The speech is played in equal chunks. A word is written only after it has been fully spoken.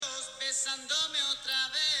besándome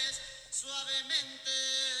otra vez, suavemente,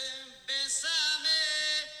 bésame,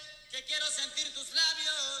 que quiero sentir tus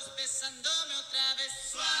labios besándome otra vez,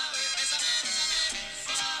 suave, bésame, bésame,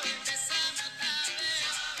 suave, bésame otra vez,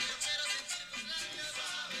 yo quiero sentir tus labios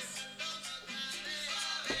besándome otra vez,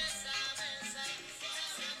 besa, besa,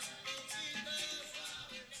 suave, un poquito,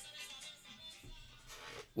 suave, bésame.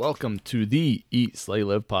 Welcome to the Eat, Slay,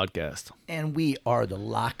 Live podcast. And we are the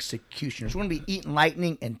Loxecutioners. We're going to be eating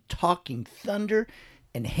lightning and talking thunder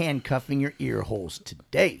and handcuffing your ear holes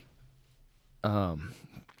today.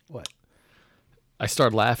 What? I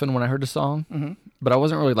started laughing when I heard the song, but I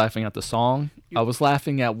wasn't really laughing at the song. I was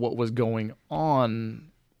laughing at what was going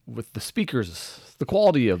on with the speakers, the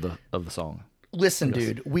quality of the song. Listen,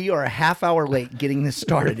 dude, we are a half hour late getting this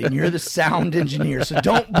started, and you're the sound engineer, so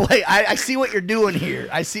don't blame. I see what you're doing here.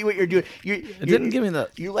 I see what you're doing. It didn't give me the...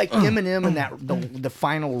 You're like Eminem in that the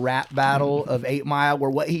final rap battle of 8 Mile, where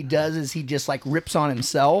what he does is he just like rips on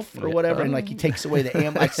himself or whatever, and like he takes away the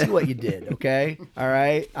amp. I see what you did. Okay, all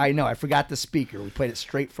right. I know. I forgot the speaker. We played it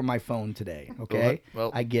straight from my phone today. Okay,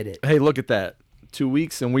 Well, I get it. Hey, look at that. 2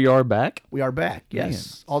 weeks and we are back. We are back.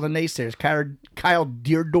 Yes, all the naysayers. Kyle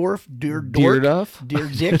Deerdorf, Deer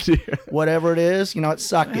Dick, whatever it is. You know, it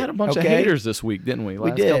sucked. We had it, a bunch of okay? haters this week, didn't we? We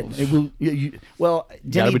Last did. couple- Well,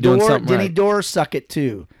 Denny be doing Dorr, something Denny right. Dorr suck it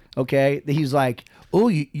too. Okay, he's like, oh,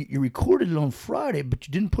 you recorded it on Friday, but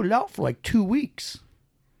you didn't put it out for like 2 weeks.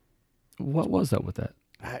 What was that with that?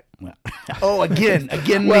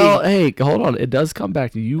 Again, Well, me. hey, hold on. It does come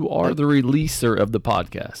back to you are the releaser of the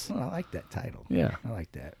podcast. Well, I like that title. Yeah. I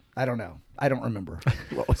like that. I don't know. I don't remember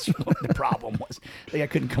what the problem was. I think I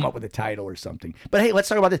couldn't come up with a title or something. But hey, let's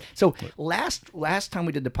talk about this. So last time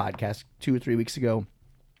we did the podcast 2 or 3 weeks ago,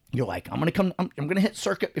 you're like, I'm gonna hit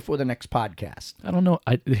circuit before the next podcast. I don't know.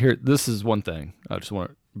 This is one thing. I just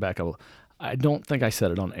want to back up. I don't think I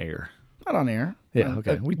said it on air. Not on air. Yeah,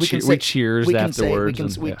 okay. We can cheers we can afterwards.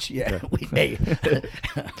 Say, we can, hey,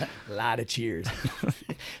 a lot of cheers.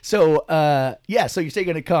 So, so you say you're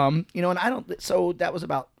going to come, and I don't, so that was it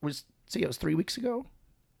was 3 weeks ago?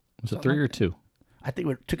 Was it 3 or 2? I think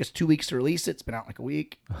it took us 2 weeks to release it. It's been out like a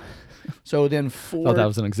week. So then 4. Oh, that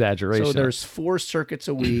was an exaggeration. So there's 4 circuits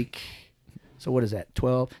a week. So what is that,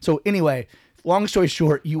 12? So anyway, long story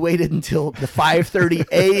short, you waited until the 5:30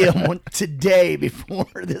 a.m. today before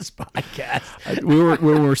this podcast.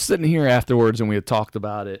 we were sitting here afterwards and we had talked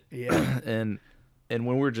about it. Yeah. And when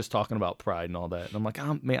we were just talking about pride and all that, and I'm like,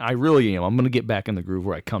 man, I really am. I'm going to get back in the groove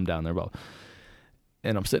where I come down there.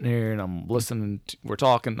 And I'm sitting here and I'm listening. We're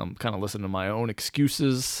talking. I'm kind of listening to my own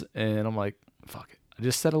excuses. And I'm like, fuck it. I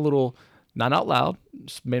just said a little, not out loud,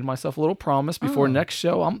 just made myself a little promise before next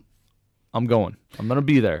show. I'm going. I'm going to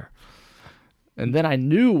be there. And then I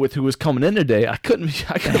knew with who was coming in today, I couldn't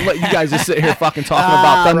let you guys just sit here fucking talking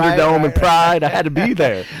about Thunderdome and Pride. I had to be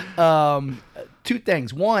there. 2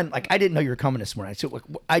 things. One, like I didn't know you were coming this morning. So like,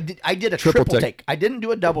 I did a Triple triple take. take. I didn't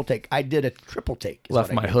do a double take. I did a triple take. is Left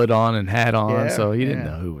what I my did. hood on and hat on, Yeah, so he didn't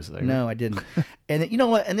yeah. know who was there. No, I didn't. And you know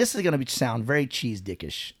what? And this is going to sound very cheese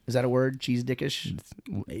dickish. Is that a word? Cheese dickish?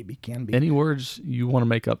 Maybe can be. Any words you want to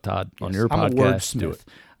make up, Todd, on your I'm podcast, a do it.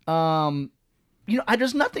 wordsmith.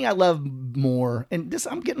 There's nothing I love more, and this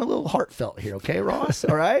I'm getting a little heartfelt here, okay, Ross?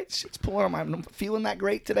 All right, it's pulling on I'm feeling that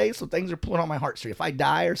great today, so things are pulling on my heartstrings. If I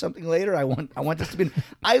die or something later, I want this to be.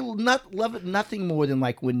 Love it nothing more than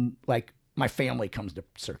like when my family comes to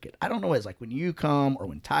circuit. I don't know what it's like when you come or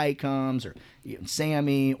when Ty comes or even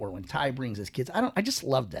Sammy or when Ty brings his kids. I just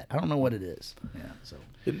love that. I don't know what it is. Yeah. So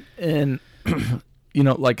And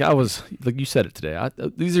like you said it today.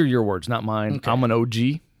 These are your words, not mine. Okay. I'm an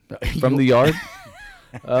OG from the yard.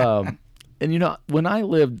 And when I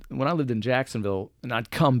lived in Jacksonville and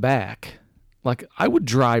I'd come back, like I would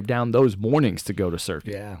drive down those mornings to go to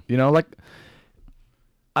circuit. Yeah. Like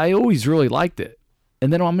I always really liked it.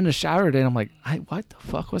 And then I'm in the shower today and I'm like, what the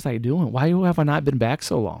fuck was I doing? Why have I not been back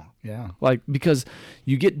so long? Yeah. Like, because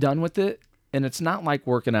you get done with it and it's not like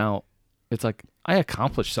working out. It's like, I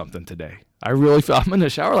accomplished something today. I really feel I'm in the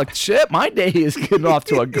shower like, shit, my day is getting off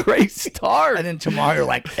to a great start. And then tomorrow you're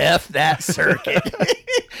like, F that circuit.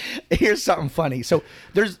 Here's something funny. So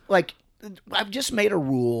there's like, I've just made a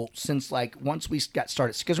rule since like once we got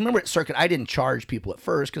started. Because remember at circuit, I didn't charge people at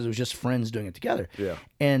first because it was just friends doing it together. Yeah.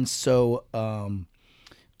 And so,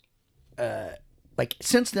 like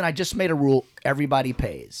since then I just made a rule, everybody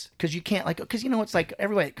pays. Because you can't because it's like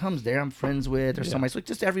everybody that comes there I'm friends with or somebody, so like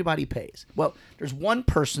just everybody pays. Well, there's one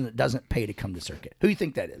person that doesn't pay to come to circuit. Who do you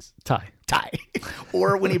think that is? Ty.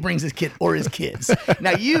 or when he brings his kid or his kids.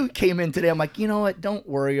 Now you came in today. I'm like, you know what? Don't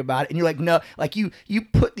worry about it. And you're like, no, like you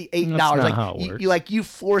put the $8. That's not like how it works. you like you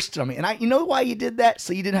forced it on me. And you know why you did that?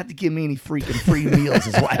 So you didn't have to give me any freaking free meals.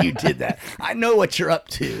 Is why you did that. I know what you're up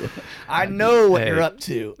to. I know what you're up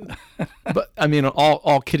to. But I mean,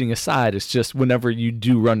 all kidding aside, it's just whenever you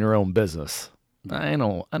do run your own business, I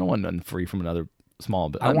don't want nothing free from another small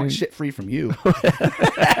business. I want shit free from you.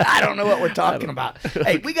 I don't know what we're talking about.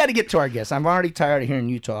 Hey, we got to get to our guest. I'm already tired of hearing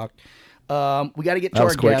you talk. We got to get to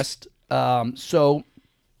our guest.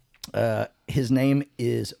 His name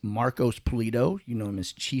is Marcos Pulido. You know him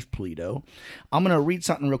as Chief Pulido. I'm going to read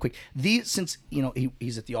something real quick. Since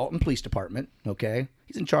he's at the Alton Police Department, okay?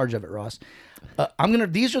 He's in charge of it, Ross.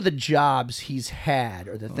 These are the jobs he's had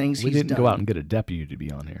or the things he's done. We didn't go out and get a deputy to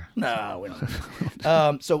be on here. No, we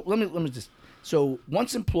don't. So let me just. So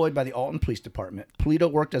once employed by the Alton Police Department,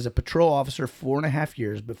 Pulido worked as a patrol officer 4.5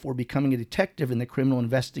 years before becoming a detective in the Criminal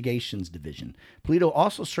Investigations Division. Pulido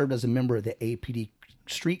also served as a member of the APD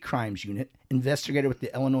Street Crimes Unit, investigator with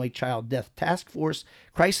the Illinois Child Death Task Force,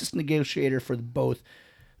 crisis negotiator for both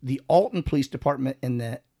the Alton Police Department and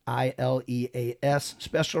the ILEAS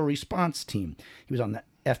Special Response Team. He was on the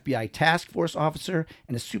FBI Task Force officer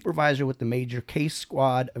and a supervisor with the Major Case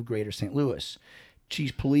Squad of Greater St. Louis.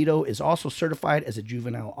 Chief Pulido is also certified as a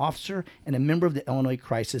juvenile officer and a member of the Illinois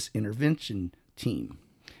Crisis Intervention Team.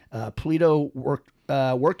 Pulido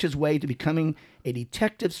worked his way to becoming a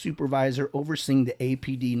detective supervisor overseeing the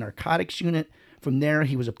APD Narcotics Unit. From there,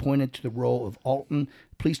 he was appointed to the role of Alton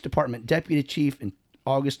Police Department Deputy Chief in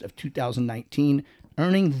August of 2019,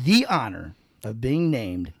 earning the honor of being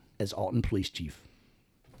named as Alton Police Chief.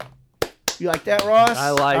 You like that, Ross? I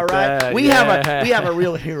like that. We have a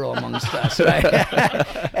real hero amongst us. Right?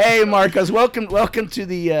 Hey, Marcos, welcome to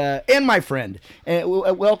the and my friend,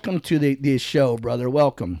 welcome to the show, brother.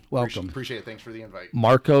 Welcome. Appreciate it. Thanks for the invite.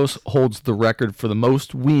 Marcos holds the record for the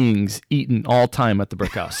most wings eaten all time at the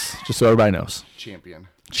Brick House. Just so everybody knows. Champion.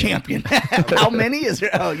 How many is there?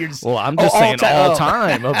 Oh, you're just. Well, I'm just saying all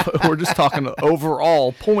time. We're just talking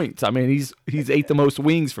overall points. I mean, he's ate the most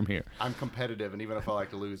wings from here. I'm competitive, and even if I like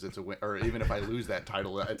to lose, it's a win. Or even if I lose that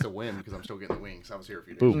title, it's a win because I'm still getting the wings. I was here a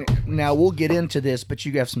few days ago. Now we'll get into this, but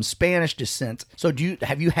you have some Spanish descent. So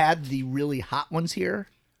have you had the really hot ones here?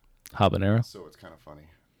 Habanero. So it's kind of funny.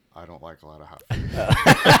 I don't like a lot of hot food.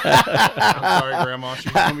 I'm sorry, Grandma.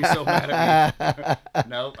 She's going to be so mad at me.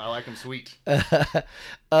 No, I like them sweet. That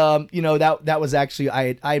was actually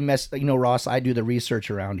I messed. Ross, I do the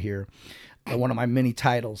research around here. One of my many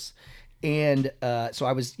titles, and so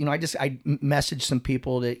I was, I messaged some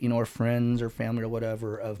people that are friends or family or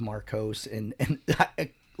whatever of Marcos, and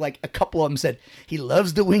like a couple of them said he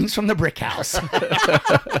loves the wings from the Brick House.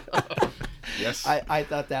 Yes, I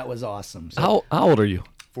thought that was awesome. So, How old are you?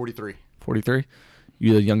 43. 43.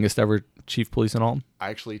 You the youngest ever chief police in Alton?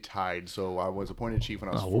 I actually tied, so I was appointed chief when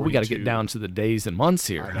I was 42. Well, we got to get down to the days and months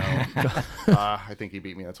here. I know. I think he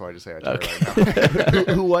beat me. That's why I just say I tied right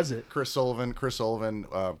now. who was it? Chris Sullivan,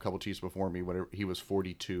 a couple chiefs before me. Whenever he was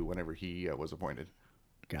 42, whenever he was appointed.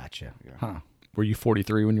 Gotcha. Yeah. Huh. Were you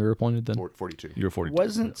 43 when you were appointed then? 42. You were 42.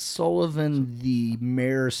 Wasn't Sullivan the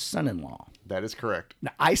mayor's son-in-law? That is correct. No,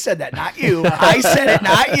 I said that, not you. I said it,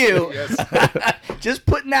 not you. Yes. Just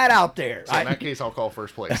putting that out there. So in that case, I'll call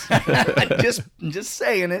first place. just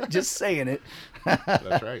saying it. Just saying it.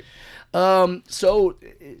 That's right. So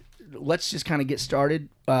let's just kind of get started.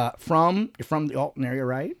 You're from the Alton area,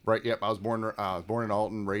 right? Right. Yep. I was born in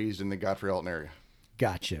Alton, raised in the Godfrey Alton area.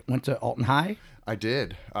 Gotcha. Went to Alton High. I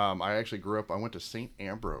did. I actually grew up. I went to St.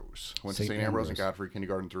 Ambrose. To St. Ambrose and Godfrey,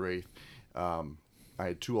 kindergarten through 8th. I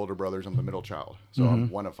had 2 older brothers. I'm the middle child. So I'm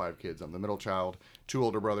one of 5 kids. I'm the middle child. 2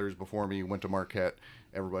 older brothers before me went to Marquette.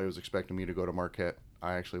 Everybody was expecting me to go to Marquette.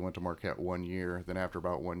 I actually went to Marquette 1 year. Then after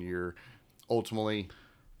about 1 year, ultimately,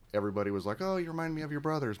 everybody was like, oh, you remind me of your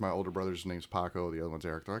brothers. My older brother's name's Paco. The other one's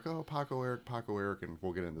Eric. They're like, oh, Paco, Eric. And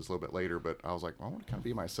we'll get into this a little bit later. But I was like, well, I want to kind of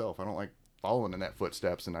be myself. I don't like following in that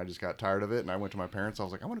footsteps, and I just got tired of it, and I went to my parents. I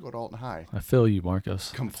was like, I want to go to Alton High. I feel you,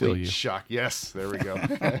 Marcos. Complete shock. Yes, there we go.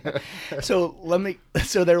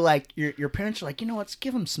 So they're like, your parents are like, let's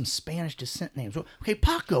give him some Spanish descent names. Well, okay,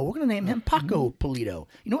 Paco, we're gonna name him Paco Pulido.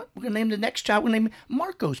 You know what? We're gonna name the next child. We're gonna name him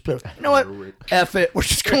Marcos Pulido. You know what? F it. We're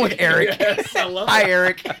just going with Eric. Yes, I love Hi,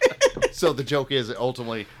 Eric. So the joke is,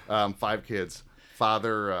 ultimately, 5 kids.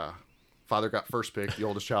 Father got first pick. The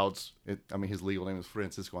oldest child's, his legal name is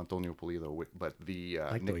Francisco Antonio Pulido, but the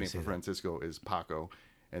nickname for Francisco is Paco.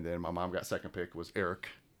 And then my mom got second pick, was Eric.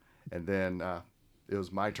 And then it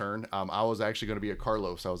was my turn. I was actually going to be a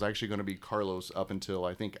Carlos. I was actually going to be Carlos up until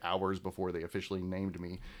I think hours before they officially named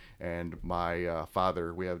me. And my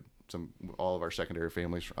father, we have all of our secondary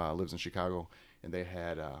families lives in Chicago, and they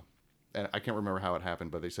had and I can't remember how it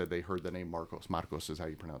happened, but they said they heard the name Marcos. Marcos is how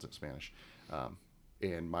you pronounce it in Spanish.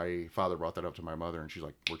 And my father brought that up to my mother, and she's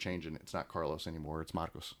like, "We're changing it. It's not Carlos anymore. It's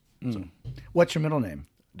Marcos." So, What's your middle name?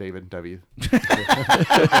 David. My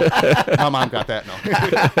mom got that.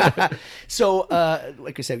 No. So,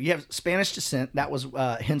 like I said, you have Spanish descent. That was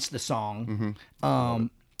hence the song.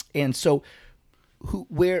 And so,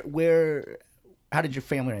 how did your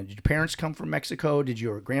family? Did your parents come from Mexico? Did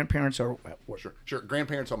your grandparents or? Sure.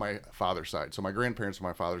 Grandparents on my father's side. So my grandparents on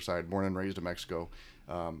my father's side, born and raised in Mexico.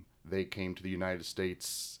 They came to the United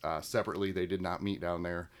States separately. They did not meet down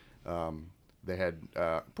there. They had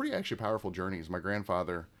pretty actually powerful journeys. My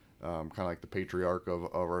grandfather, kind of like the patriarch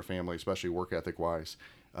of our family, especially work ethic wise.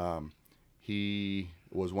 He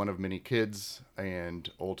was one of many kids, and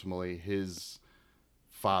ultimately his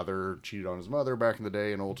father cheated on his mother back in the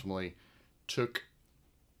day, and ultimately took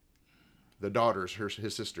the daughters,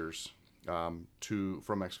 his sisters,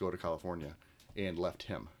 from Mexico to California, and left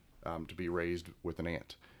him to be raised with an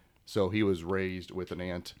aunt. So he was raised with an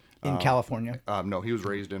aunt in California. No, he was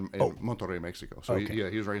raised in Monterrey, Mexico. So Okay.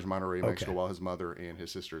 he was raised in Monterrey, Mexico, while his mother and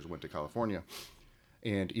his sisters went to California.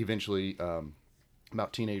 And eventually,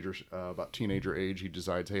 about teenager age, he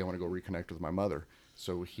decides, hey, I want to go reconnect with my mother.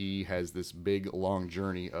 So he has this big, long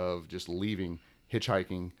journey of just leaving,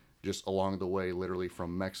 hitchhiking, just along the way, literally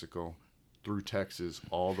from Mexico through Texas,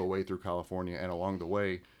 all the way through California, and along the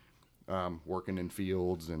way, working in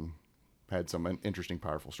fields, and had some interesting,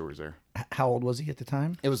 powerful stories there. How old was he at the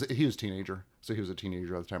time? He was a teenager. So he was a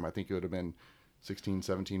teenager at the time. I think he would have been 16,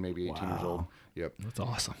 17, maybe 18 years old. Yep. That's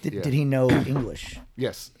awesome. Did he know English?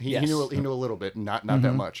 Yes. He knew a little bit, not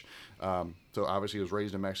that much. So obviously he was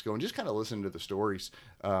raised in Mexico, and just kind of listening to the stories.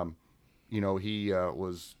 He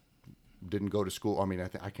didn't go to school. I mean,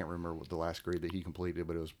 I can't remember what the last grade that he completed,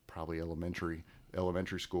 but it was probably elementary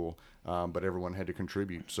school. But everyone had to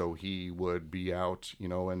contribute. So he would be out,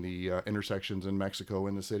 in the intersections in Mexico,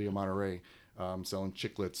 in the city of Monterrey, selling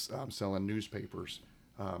chiclets, selling newspapers.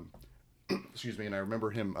 Excuse me. And I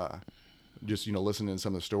remember him just, listening to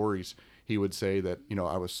some of the stories. He would say that,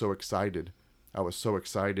 I was so excited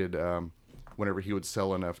whenever he would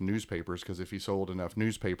sell enough newspapers, because if he sold enough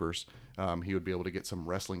newspapers, he would be able to get some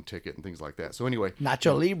wrestling ticket and things like that. So anyway,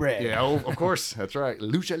 Nacho Libre. Yeah, of course, that's right,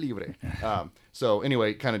 lucha libre. So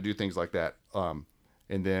anyway, kind of do things like that, and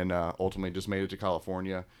then ultimately just made it to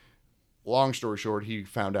California. Long story short, he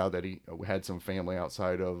found out that he had some family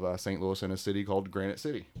outside of St. Louis in a city called Granite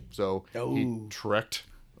City. So he trekked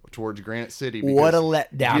towards Granite City. What a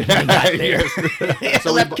letdown when he got there. He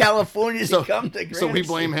left California to come to Granite So we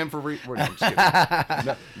blame City. him for... no, I'm just kidding.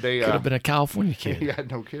 No, they Could have been a California kid. Yeah,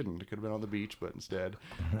 no kidding. It could have been on the beach, but instead,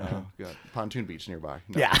 got Pontoon Beach nearby.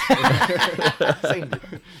 No. Yeah. Same.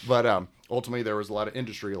 But ultimately, there was a lot of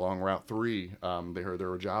industry along Route 3. They heard there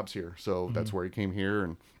were jobs here, so that's where he came here,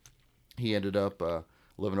 and he ended up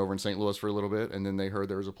living over in St. Louis for a little bit, and then they heard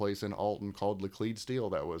there was a place in Alton called Laclede Steel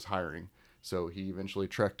that was hiring. So he eventually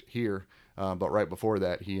trekked here, but right before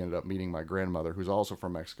that, he ended up meeting my grandmother, who's also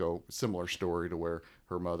from Mexico. Similar story to where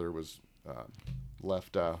her mother was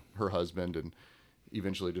left her husband and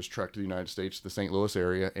eventually just trekked to the United States, the St. Louis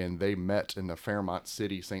area, and they met in the Fairmont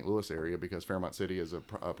City, St. Louis area, because Fairmont City is a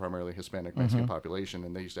primarily Hispanic Mexican population,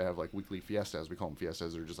 and they used to have like weekly fiestas. We call them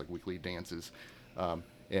fiestas; they're just like weekly dances,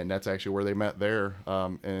 and that's actually where they met there,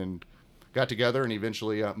 and got together and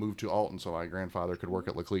eventually moved to Alton so my grandfather could work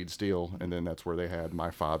at Laclede Steel, and then that's where they had my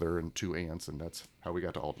father and two aunts, and that's how we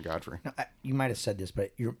got to Alton Godfrey. Now, you might have said this,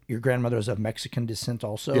 but your grandmother was of Mexican descent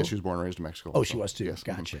also? Yeah, she was born and raised in Mexico. Oh, also. she was too. Yes.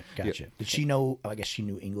 Gotcha. Mhm. Gotcha. Yeah. Did she know, I guess she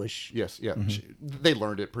knew English? Yes, yeah. They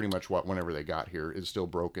learned it pretty much whenever they got here. It's still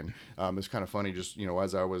broken. It's kind of funny, just,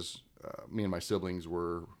 as I was, me and my siblings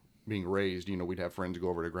were being raised, we'd have friends go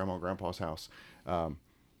over to Grandma and Grandpa's house,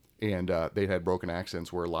 and they had broken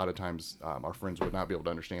accents where a lot of times our friends would not be able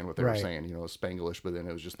to understand what they were saying, Spanglish, but then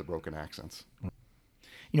it was just the broken accents.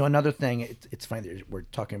 Another thing, it's funny that we're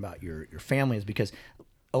talking about your family is because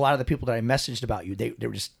a lot of the people that I messaged about you, they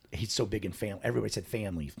were just, he's so big in family. Everybody said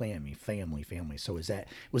family. So was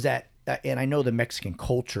that, and I know the Mexican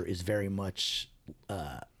culture is very much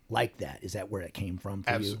like that. Is that where it came from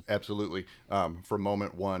for you? Absolutely. From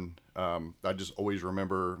moment one, I just always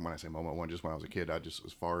remember, when I say moment one, just when I was a kid, as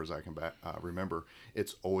far as I can remember,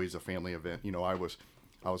 it's always a family event.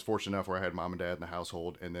 I was fortunate enough where I had mom and dad in the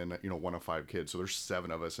household, and then, one of 5 kids. So there's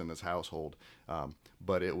 7 of us in this household.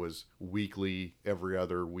 But it was weekly, every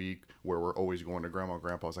other week, where we're always going to Grandma and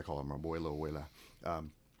Grandpa's. I call them abuelo, abuela.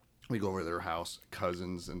 We go over to their house,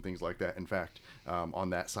 cousins and things like that. In fact, on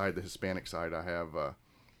that side, the Hispanic side, I have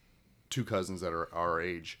 2 cousins that are our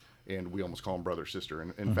age, and we almost call them brother, sister.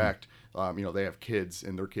 And in fact, they have kids,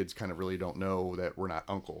 and their kids kind of really don't know that we're not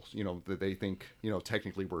uncles. That they think,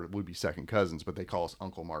 technically we'd be second cousins, but they call us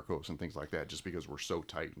Uncle Marcos and things like that, just because we're so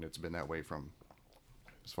tight, and it's been that way from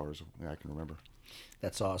as far as I can remember.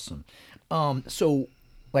 That's awesome. So,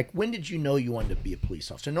 like, when did you know you wanted to be a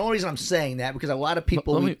police officer? And the only reason I'm saying that because a lot of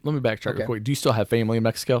people. Let me backtrack real quick. Do you still have family in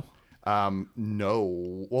Mexico?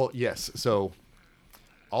 No. Well, yes. So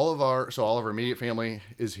all of our immediate family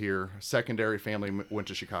is here. Secondary family went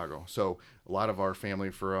to Chicago. So a lot of our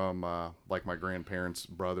family from like my grandparents,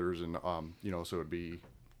 brothers, and so it'd be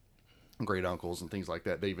great uncles and things like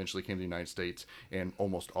that. They eventually came to the United States, and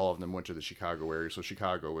almost all of them went to the Chicago area. So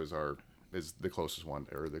Chicago is the closest one,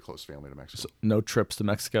 or the closest family to Mexico. So no trips to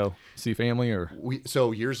Mexico, see family, or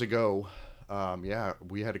so years ago,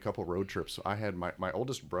 we had a couple road trips. I had my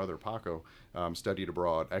oldest brother Paco studied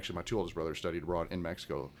abroad. Actually, my two oldest brothers studied abroad in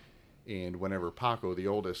Mexico, and whenever Paco, the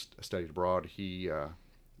oldest, studied abroad, he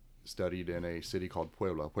studied in a city called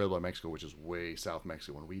Puebla, Mexico, which is way south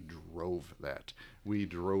Mexico. And we drove that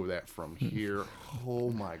from here.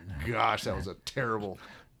 Oh my gosh, that was a terrible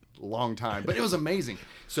long time, but it was amazing.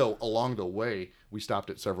 So along the way, we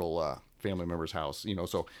stopped at several family members' house.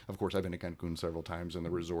 So of course I've been to Cancun several times in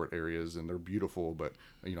the resort areas, and they're beautiful. But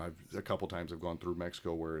a couple times I've gone through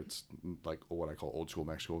Mexico where it's like what I call old school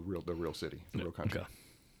Mexico, the real city, the real country. Okay.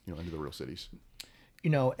 Into the real cities.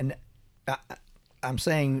 And I'm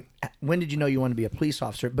saying, when did you know you wanted to be a police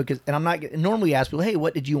officer? Because, and I'm not normally ask people, hey,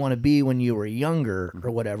 what did you want to be when you were younger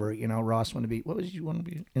or whatever? Ross wanted to be, what did you want to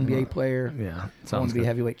be? NBA player? Yeah, I wanted to be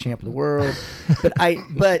heavyweight champ of the world.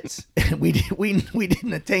 but we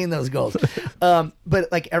didn't attain those goals.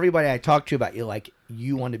 But like everybody I talked to about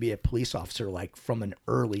you wanted to be a police officer like from an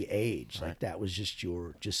early age. Right. Like that was just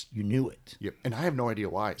you knew it. Yep. And I have no idea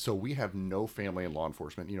why. So we have no family in law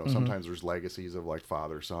enforcement. Sometimes there's legacies of like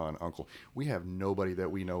father, son, uncle. We have nobody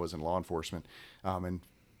that we know is in law enforcement. And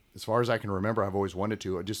as far as I can remember, I've always wanted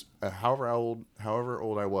to. However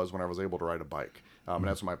old I was when I was able to ride a bike. And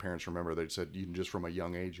that's what my parents remember. They said, you just from a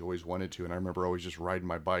young age, you always wanted to. And I remember always just riding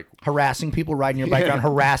my bike. Harassing people, riding your bike around,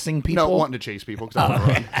 harassing people? No, wanting to chase people because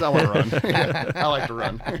I want to run. I like to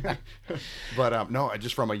run. But no,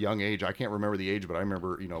 just from a young age, I can't remember the age, but I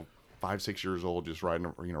remember, 5, 6 years old, just riding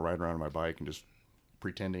around on my bike and just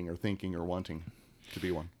pretending or thinking or wanting to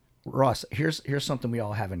be one. Ross, here's something we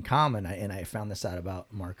all have in common, and I found this out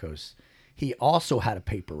about Marcos. He also had a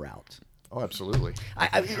paper route. Oh, absolutely.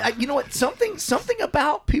 I you know what? Something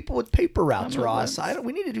about people with paper routes, Ross.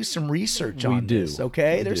 We need to do some research on this.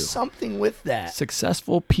 Okay, there's something with that.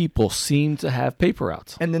 Successful people seem to have paper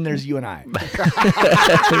routes, and then there's you and I.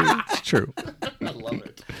 It's true. I love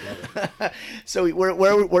it. So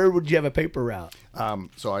where would you have a paper route?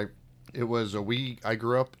 I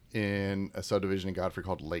grew up in a subdivision in Godfrey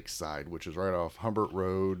called Lakeside, which is right off Humbert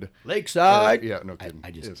Road. Lakeside? Yeah, no kidding.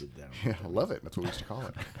 I just did that. Yeah, I love it. That's what we used to call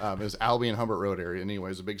it. It was Albee and Humbert Road area. Anyway, it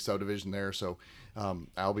was a big subdivision there. So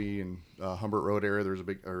Albee and Humbert Road area, there's a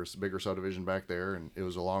bigger subdivision back there, and it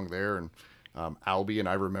was along there. And Albee, and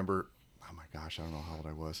I remember, oh my gosh, I don't know how old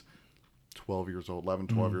I was, 12 years old, 11,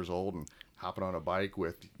 12 years old, and hopping on a bike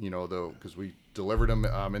with, because we delivered them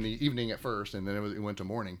in the evening at first, and then it went to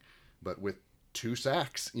morning. But with 2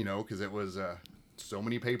 sacks, because it was so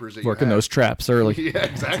many papers that working those traps early. Yeah,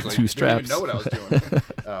 exactly. 2 straps. Didn't even know what I was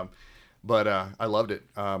doing. But I loved it.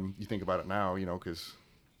 You think about it now,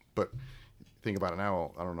 but think about it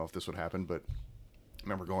now. I don't know if this would happen, but I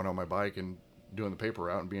remember going on my bike and doing the paper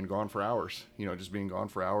route and being gone for hours. Just being gone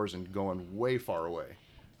for hours and going way far away.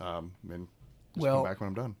 And come back when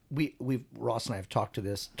I'm done. We've Ross and I have talked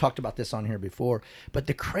about this on here before. But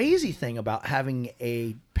the crazy thing about having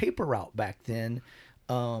a paper route back then,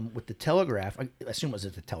 with the telegraph, I assume was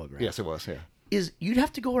it the telegraph? Yes, it was. Yeah, is you'd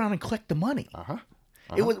have to go around and collect the money.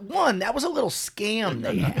 It was that was a little scam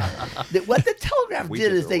they had. What the telegraph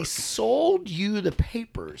did is they sold you the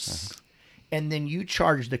papers. And then you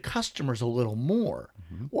charge the customers a little more.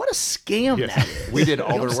 Mm-hmm. What a scam that is. We did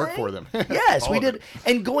all their work for them. Yes, we did.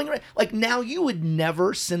 And going around, like now you would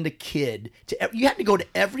never send a kid you had to go to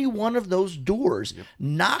every one of those doors,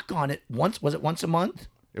 knock on it once. Was it once a month?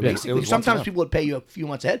 Basically, sometimes people would pay you a few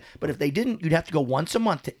months ahead, but if they didn't, you'd have to go once a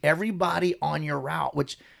month to everybody on your route,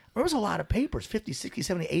 which there was a lot of papers, 50, 60,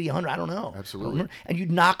 70, 80, 100, I don't know. Absolutely. And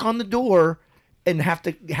you'd knock on the door and have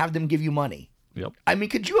to have them give you money. Yep. I mean,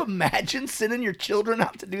 could you imagine sending your children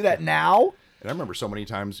out to do that now? And I remember so many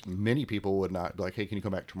times, many people would not be like, "Hey, can you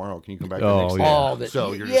come back tomorrow? Can you come back the next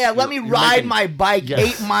day?" Let me ride my bike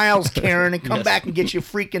 8 miles, Karen, and come back and get you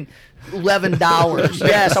freaking $11.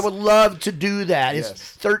 Yes, I would love to do that. It's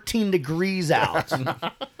 13 degrees out.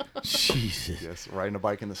 Jesus. Yes, riding a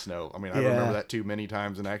bike in the snow. I mean, I Yeah. remember that too many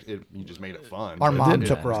times, and you just made it fun. Our but mom it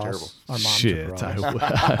took was terrible. Ross. Our mom Shit, took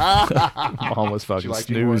Ross. Mom was fucking liked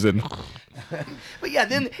you more. snoozing. But yeah,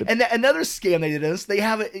 then another scam they did is they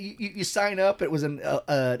have it. You sign up. It was an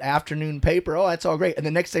afternoon paper. Oh, that's all great. And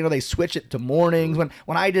the next thing you know, they switch it to mornings.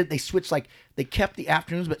 When I did, they switched they kept the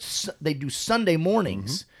afternoons, but they do Sunday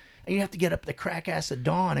mornings. And you have to get up the crack ass of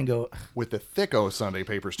dawn and go. With the thicko Sunday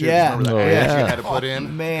papers too. Yeah. Remember that Oh, ads yeah. you had to put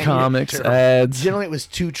in? Man, Comics, terrible. ads. generally it was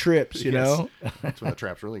 2 trips. You Yes. know. That's when the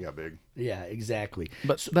traps really got big. Yeah, exactly.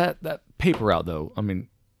 But that paper route, though, I mean,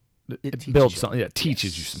 it teaches builds you. something. Yeah, it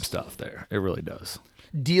teaches you some stuff there. It really does.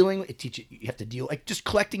 It teaches you have to deal like just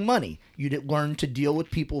collecting money. You learn to deal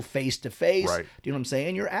with people face to face. Right. Do you know what I'm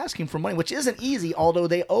saying? You're asking for money, which isn't easy, although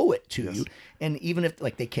they owe it to you. And even if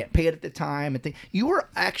they can't pay it at the time, you were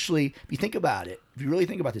actually, if you think about it, if you really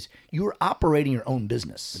think about this, you were operating your own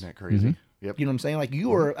business. Isn't that crazy? Yep. You know what I'm saying? Like you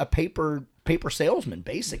were a paper salesman,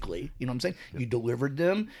 basically. You know what I'm saying? You delivered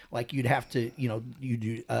them. Like you'd have to,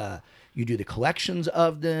 you do the collections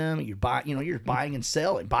of them. You're buying and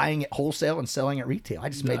selling, buying at wholesale and selling at retail. I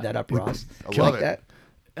just made that up, Ross. Do you love like it. that?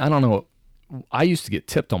 I don't know. I used to get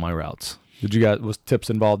tipped on my routes. Was tips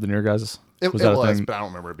involved in your guys'? It Was that a was, thing? but I don't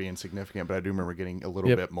remember it being significant. But I do remember getting a little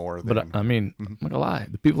Yep. bit more. But Than, I mean, I'm not gonna lie.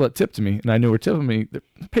 The people that tipped me, and I knew were tipping me, the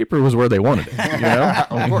paper was where they wanted it. You know,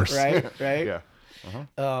 of course, Right. Yeah.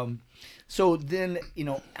 So then,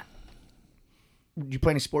 did you play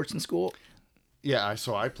any sports in school? Yeah.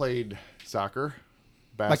 So I played soccer,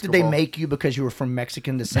 basketball. Like, did they make you because you were from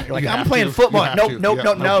Mexican descent? You're like, You I'm have playing to. football. You have Nope, to. nope, Yeah.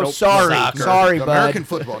 nope, Nope, no. nope. Sorry, Soccer. sorry, The bud. American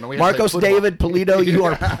football. No, we had to play Marcos football. David Polito, you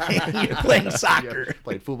are you're playing soccer. Yeah,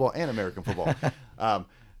 played football and American football.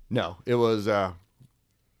 No, it was. I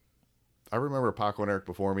remember Paco and Eric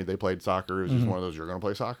before me. They played soccer. It was just one of those. You're going to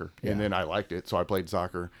play soccer, and then I liked it, so I played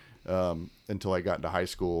soccer until I got into high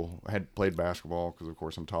school. I had played basketball because, of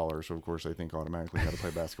course, I'm taller, so of course they think automatically you got to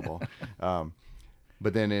play basketball.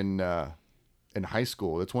 But then in high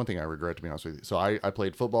school, that's one thing I regret, to be honest with you. So I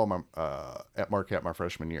played football at Marquette my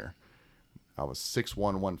freshman year. I was 6'1",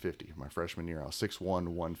 150. My freshman year, I was 6'1",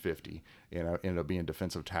 150. And I ended up being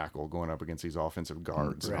defensive tackle going up against these offensive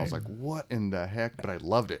guards. And I was like, what in the heck? But I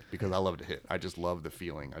loved it because I love to hit. I just love the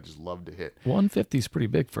feeling. I just love to hit. 150 is pretty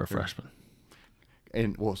big for a freshman.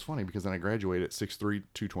 And well, it's funny because then I graduated at 6'3",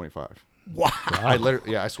 225. Wow.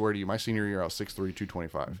 I swear to you, my senior year, I was 6'3",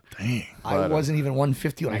 225. Dang. I wasn't even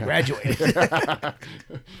 150 when I graduated.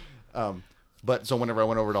 But so whenever I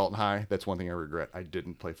went over to Alton High, that's one thing I regret. I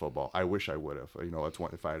didn't play football. I wish I would have. That's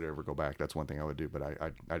one. If I had to ever go back, that's one thing I would do. But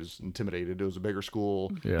I just intimidated. It was a bigger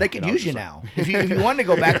school. Yeah. They could And I use was you just now. If you wanted to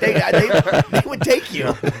go back, they would take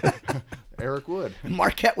you. Eric Wood.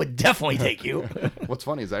 Marquette would definitely take you. What's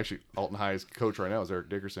funny is actually Alton High's coach right now is Eric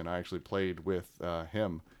Dickerson. I actually played with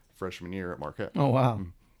him freshman year at Marquette. Oh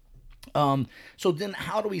wow. So then,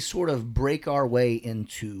 how do we sort of break our way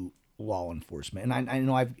into law enforcement? And I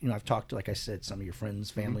know I've talked to, like I said, some of your friends,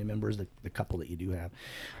 family members, the couple that you do have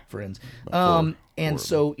friends.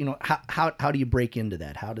 So how do you break into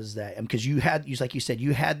that? How does that? Because like you said,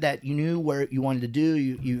 you had that. You knew where you wanted to do.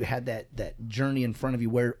 You had that journey in front of you.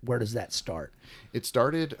 Where does that start? It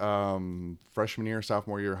started freshman year,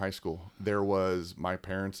 sophomore year of high school. There was my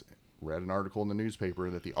parents read an article in the newspaper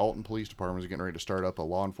that the Alton Police Department was getting ready to start up a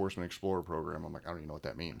law enforcement explorer program. I'm like, I don't even know what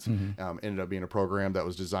that means. Ended up being a program that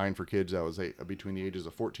was designed for kids that was between the ages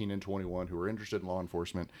of 14 and 21 who were interested in law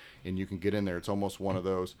enforcement. And you can get in there. It's almost one of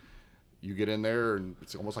those, you get in there and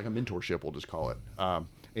it's almost like a mentorship, we'll just call it.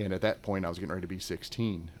 And at that point I was getting ready to be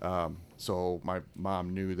 16. So my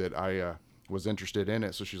mom knew that I was interested in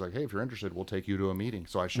it. So she's like, hey, if you're interested, we'll take you to a meeting.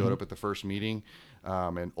 So I showed up at the first meeting.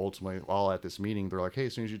 And ultimately, while at this meeting, they're like, hey,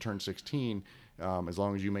 as soon as you turn 16, as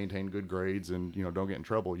long as you maintain good grades and, don't get in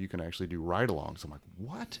trouble, you can actually do ride-alongs. I'm like,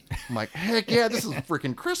 what? I'm like, heck yeah, this is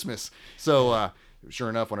freaking Christmas. So sure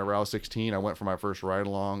enough, whenever I was 16, I went for my first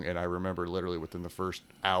ride-along. And I remember literally within the first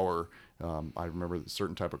hour, I remember a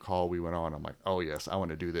certain type of call we went on. I'm like, oh, yes, I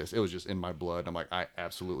want to do this. It was just in my blood. I'm like, I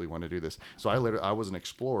absolutely want to do this. So I was an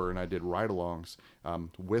explorer, and I did ride-alongs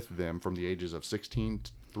with them from the ages of 16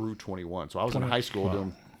 through 21. So I was in high school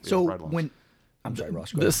doing ride-alongs. I'm sorry,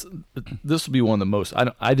 Ross. Go ahead. This will be one of the most.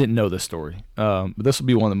 I didn't know this story, but this will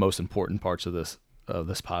be one of the most important parts of this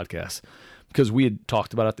podcast, because we had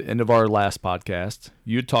talked about at the end of our last podcast.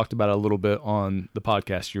 You had talked about it a little bit on the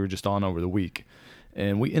podcast you were just on over the week.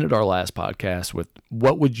 And we ended our last podcast with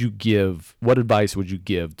what advice would you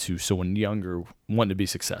give to someone younger wanting to be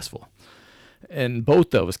successful? And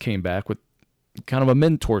both of us came back with kind of a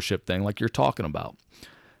mentorship thing like you're talking about.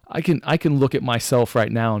 I can look at myself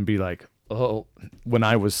right now and be like, oh, when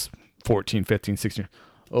I was 14, 15, 16,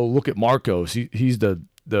 oh, look at Marcos. He's the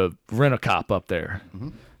rent-a-cop up there.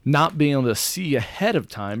 Not being able to see ahead of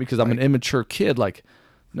time because I'm an immature kid. Like,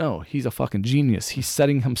 no, he's a fucking genius. He's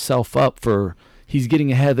setting himself up for, he's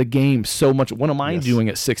getting ahead of the game so much. What am I doing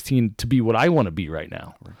at 16 to be what I want to be right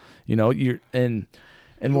now? You know, you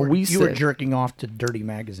were jerking off to dirty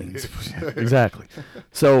magazines. Exactly.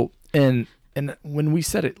 So, and when we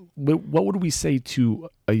said it, what would we say to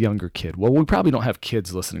a younger kid? Well, we probably don't have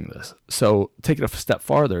kids listening to this. So take it a step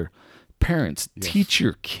farther. Parents, teach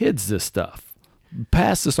your kids this stuff.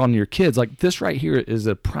 Pass this on to your kids. Like this right here is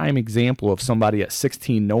a prime example of somebody at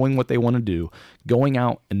 16 knowing what they want to do, going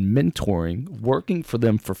out and mentoring, working for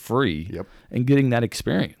them for free, and getting that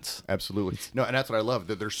experience. Absolutely. No, and that's what I love.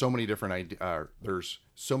 That there's so many different there's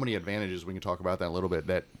so many advantages. We can talk about that in a little bit.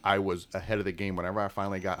 That I was ahead of the game whenever I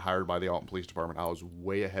finally got hired by the Alton Police Department. I was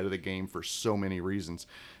way ahead of the game for so many reasons,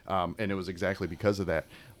 and it was exactly because of that.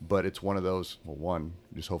 But it's one of those. Well, one,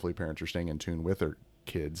 just hopefully parents are staying in tune with their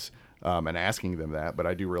kids. And asking them that, but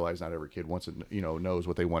I do realize not every kid wants to, knows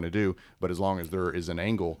what they want to do. But as long as there is an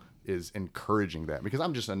angle, is encouraging that, because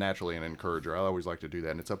I'm just naturally an encourager. I always like to do that,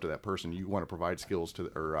 and it's up to that person. You want to provide skills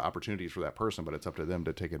or opportunities for that person, but it's up to them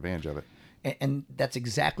to take advantage of it. And that's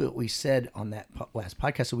exactly what we said on that last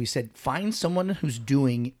podcast. So we said, find someone who's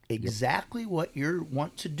doing exactly what you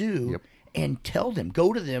want to do. And tell them,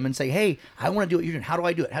 go to them and say, hey, I want to do what you're doing. How do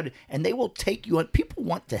I do it? And they will take you on. People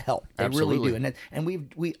want to help. They really do. And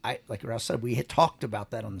we like Ross said, we had talked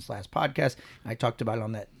about that on this last podcast. I talked about it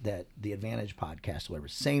on that the Advantage podcast, whatever.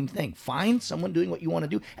 Same thing. Find someone doing what you want to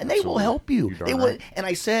do, and they will help you. They will, and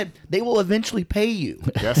I said they will eventually pay you.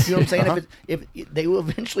 Yes. You know what I'm saying? If they will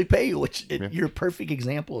eventually pay you, which you're a perfect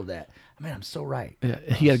example of that. Man, I'm so right. Yeah,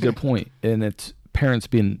 he had a good point, and it's parents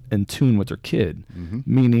being in tune with their kid,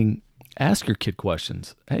 meaning. Ask your kid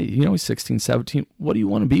questions. Hey, he's 16, 17. What do you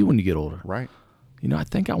want to be when you get older? Right. I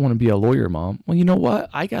think I want to be a lawyer, Mom. Well, you know what?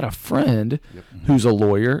 I got a friend who's a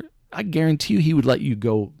lawyer. I guarantee you he would let you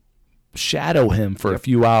go shadow him for a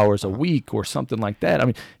few hours a week or something like that. I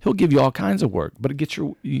mean, he'll give you all kinds of work, but it gets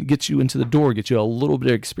you into the door, get you a little bit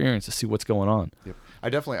of experience to see what's going on. Yep.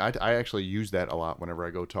 I actually use that a lot whenever I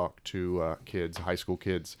go talk to kids, high school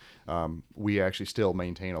kids. We actually still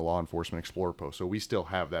maintain a law enforcement Explorer post. So we still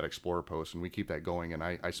have that Explorer post, and we keep that going. And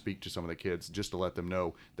I speak to some of the kids just to let them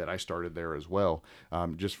know that I started there as well,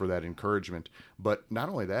 just for that encouragement. But not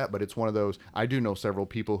only that, but it's one of those, I do know several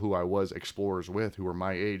people who I was Explorers with who were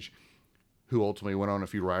my age, who ultimately went on a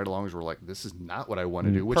few ride-alongs, were like, this is not what I want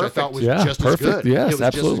to do, which I thought was just as good. Yes, it was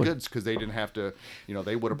absolutely. just as good because they didn't have to,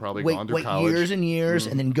 they would have probably wait gone through college. Years and years,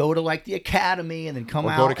 and then go to like the academy, and then come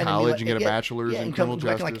or out. Go to college and get a bachelor's in criminal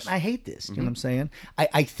justice. Like, I hate this. You know what I'm saying?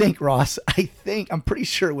 I think, Ross, I'm pretty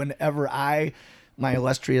sure whenever my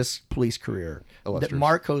illustrious police career, that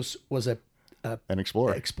Marcos was an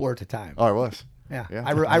Explorer. Explorer at the time. Oh, I was. Yeah.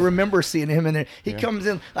 I remember seeing him in there. He comes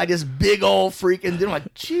in like this big old freak, and then I'm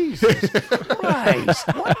like, Jesus Christ,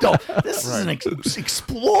 this is an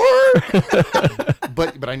Explorer?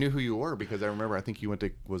 But I knew who you were because I remember, I think you went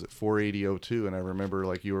to, was it 48002? And I remember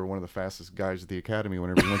like you were one of the fastest guys at the academy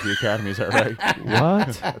whenever you went to the academy. Is that right?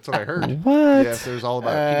 What? That's what I heard. What? Yes, it was all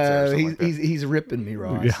about pizza or something he's ripping me,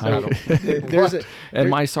 Ross. And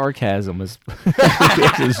my sarcasm is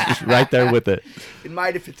just right there with it. In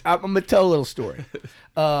my defense, I'm going to tell a little story.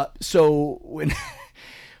 So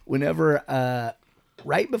whenever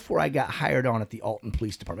right before I got hired on at the Alton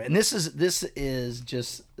Police Department, and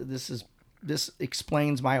this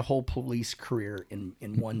explains my whole police career in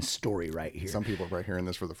one story right here. Some people are probably hearing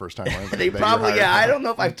this for the first time. They probably, I don't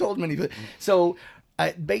know if I've told many, but so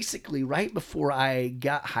basically right before I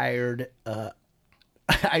got hired,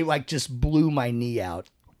 I like just blew my knee out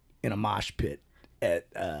in a mosh pit at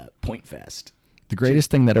Point Fest. The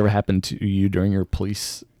greatest thing that ever happened to you during your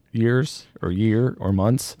police years or year or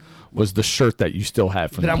months was the shirt that you still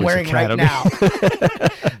have from that the I'm police wearing academy. right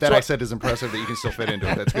now. That I said is impressive that you can still fit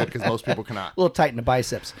into it. That's good because most people cannot. A little tight in the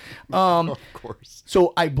biceps. Of course.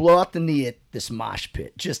 So I blow out the knee at this mosh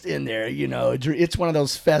pit, just in there. It's one of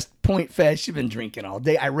those Point Fest. You've been drinking all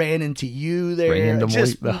day. I ran into you there.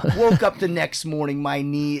 Just woke up the next morning. My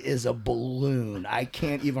knee is a balloon. I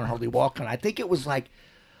can't even hardly walk on. I think it was like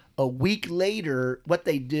a week later, what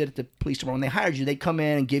they did at the police department, when they hired you, they come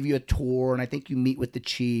in and give you a tour, and I think you meet with the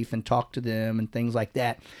chief and talk to them and things like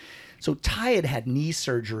that. So Ty had knee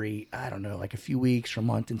surgery, I don't know, like a few weeks or a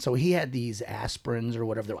month. And so he had these aspirins or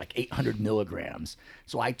whatever. They're like 800 milligrams.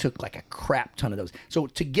 So I took like a crap ton of those. So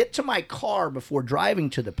to get to my car before driving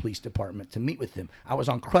to the police department to meet with them, I was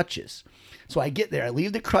on crutches. So I get there, I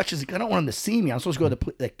leave the crutches. I don't want them to see me. I'm supposed to go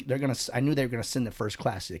to the, I knew they were going to send the first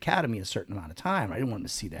class to the academy a certain amount of time. I didn't want them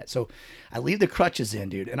to see that. So I leave the crutches in,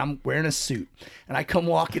 dude, and I'm wearing a suit. And I come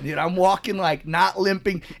walking, dude. I'm walking like not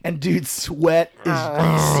limping. And dude, sweat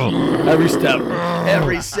is Every step.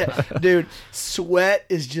 every step. Dude, sweat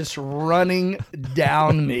is just running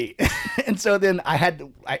down me. And so then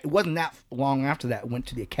it wasn't that long after that, I went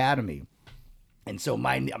to the academy. And so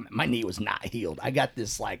my knee was not healed. I got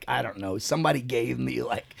this, like, I don't know, somebody gave me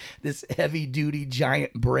like this heavy duty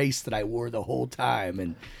giant brace that I wore the whole time.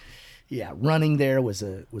 And yeah, running there was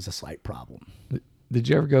a slight problem. Did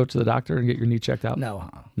you ever go to the doctor and get your knee checked out? No.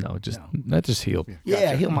 No, that just healed.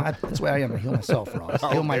 Yeah, that's the way I am. I heal myself, Ross.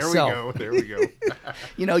 Heal myself. There we go.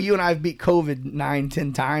 You know, you and I have beat COVID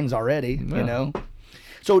 9-10 times already, you know?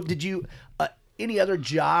 So did you, any other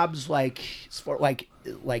jobs like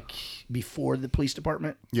before the police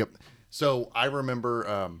department? Yep. So I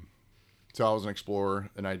remember, so I was an explorer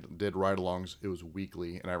and I did ride-alongs. It was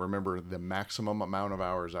weekly. And I remember the maximum amount of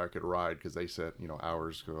hours I could ride, because they said,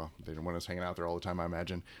 hours, they didn't want us hanging out there all the time, I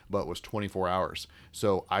imagine, but it was 24 hours.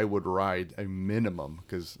 So I would ride a minimum,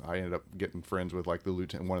 because I ended up getting friends with like the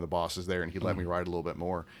lieutenant, one of the bosses there, and he let me ride a little bit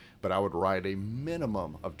more. But I would ride a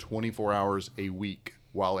minimum of 24 hours a week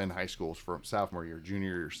while in high school, from sophomore year,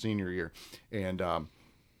 junior year, senior year. And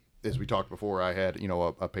as we talked before, I had,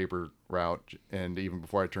 a paper route. And even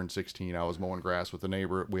before I turned 16, I was mowing grass with a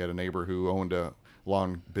neighbor. We had a neighbor who owned a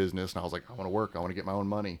lawn business. And I was like, I want to work. I want to get my own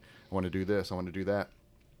money. I want to do this. I want to do that.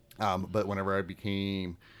 But whenever it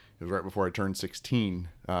was right before I turned 16,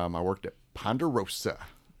 I worked at Ponderosa.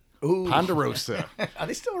 Ooh. Ponderosa. Are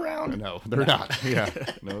they still around? No, they're not. Yeah.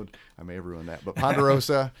 No, I may have ruined that. But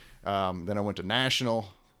Ponderosa. Then I went to National,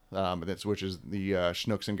 which is the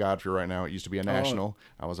Schnucks and Godfrey right now. It used to be a National.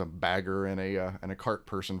 I was a bagger and a cart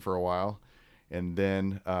person for a while, and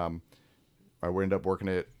then I ended up working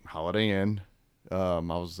at Holiday Inn.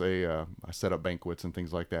 I set up banquets and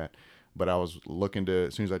things like that. But I was looking to,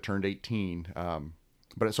 as soon as I turned 18.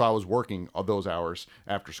 So I was working all those hours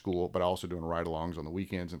after school, but also doing ride-alongs on the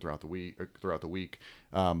weekends and throughout the week.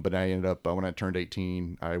 But I ended up, when I turned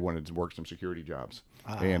 18, I wanted to work some security jobs.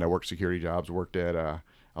 And I worked security jobs, worked at,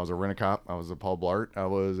 I was a rent-a-cop. I was a Paul Blart. I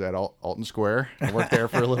was at Alton Square. I worked there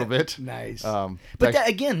for a little bit. Nice. But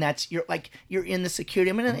that's you're in the security.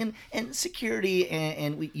 I mean, and security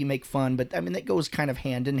you make fun, but I mean that goes kind of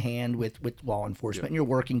hand in hand with law enforcement. And you're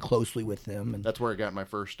working closely with them. And that's where I got my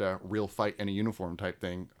first real fight in a uniform type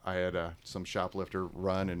thing. I had some shoplifter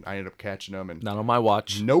run, and I ended up catching them. And not on my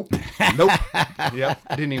watch. Nope. Yep.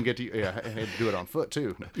 I didn't even get to. Yeah, I had to do it on foot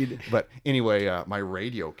too. But anyway, my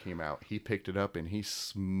radio came out. He picked it up and he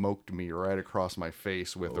smoked me right across my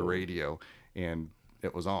face with the radio, and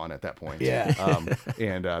it was on at that point. Yeah.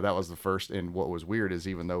 That was the first. And what was weird is,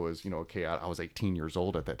 even though it was, I was 18 years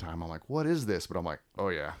old at that time, I'm like, what is this? But I'm like, oh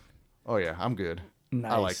yeah, I'm good.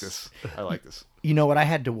 Nice. I like this. You know what? I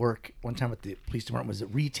had to work one time with the police department was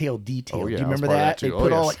at retail detail. Oh, yeah, do you remember I was part of that? that too. They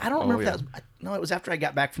put Yes. I don't remember if that was. No, it was after I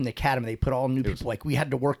got back from the academy. They put all new people. Like we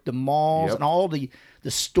had to work the malls and all the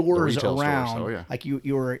stores retail around. stores. Oh, yeah. Like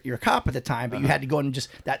you're a cop at the time, but you had to go and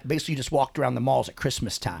basically just walked around the malls at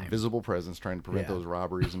Christmas time. Visible presence, trying to prevent those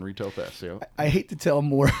robberies and retail thefts. Yeah. I hate to tell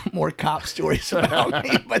more cop stories about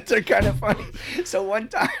me, but they're kind of funny. So one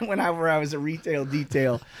time whenever I was a retail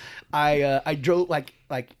detail, I drove like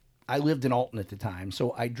I lived in Alton at the time,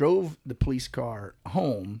 so I drove the police car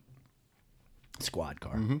home, squad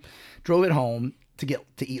car, drove it home to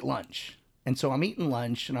eat lunch. And so I'm eating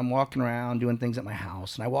lunch and I'm walking around doing things at my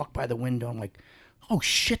house, and I walk by the window. I'm like, oh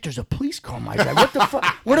shit, there's a police car on my drive. What the fuck?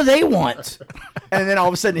 What do they want? And then all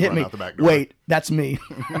of a sudden it hit me. Out the back door. Wait, that's me.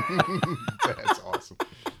 That's awesome.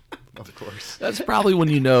 Of course. That's probably when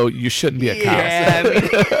you know you shouldn't be a cop. Yeah, I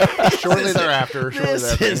mean, Shortly thereafter.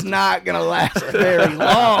 this is not going to last very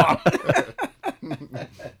long.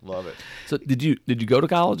 Love it. So did you go to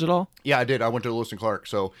college at all? Yeah, I did. I went to Lewis and Clark.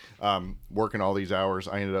 So working all these hours,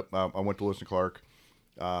 I ended up, I went to Lewis and Clark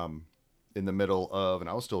in the middle of, and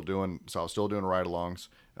I was still doing ride-alongs.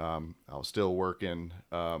 I was still working.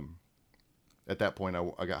 At that point,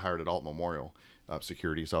 I got hired at Alt Memorial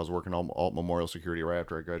Security. So I was working Alt Memorial Security right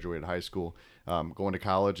after I graduated high school. Going to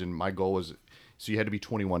college, and my goal was, so you had to be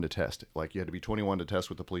 21 to test. Like, you had to be 21 to test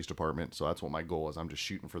with the police department. So that's what my goal is. I'm just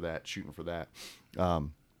shooting for that.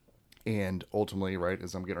 And ultimately, right,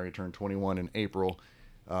 as I'm getting ready to turn 21 in April,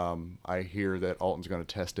 I hear that Alton's going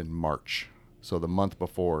to test in March. So the month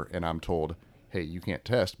before, and I'm told, hey, you can't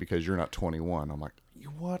test because you're not 21. I'm like,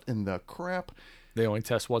 what in the crap? They only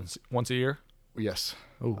test once a year? Yes.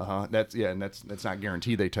 That's and that's not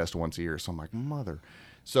guaranteed. They test once a year. So I'm like, mother.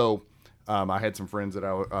 So I had some friends that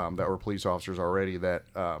that were police officers already that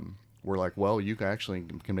were like, well, you can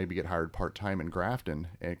maybe get hired part-time in Grafton,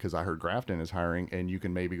 because I heard Grafton is hiring, and you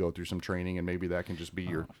can maybe go through some training, and maybe that can just be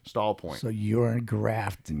your stall point. So you're a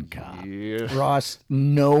Grafton cop. Yeah. Ross,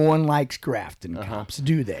 no one likes Grafton cops,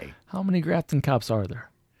 do they? How many Grafton cops are there?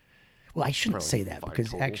 Well, I shouldn't Probably say that 5 because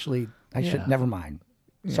total. actually I Yeah. should. Never mind.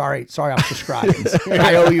 Sorry, Officer Scroggins.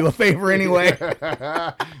 I owe you a favor anyway. Look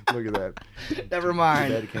at that. Never Dad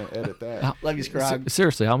mind. can't edit that. Love you, Scrog.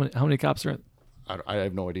 Seriously, how many cops are? I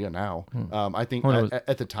have no idea now. I think Oh, no, it was-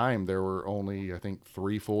 at the time there were only, I think,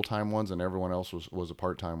 3 full-time ones, and everyone else was a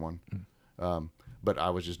part-time one. But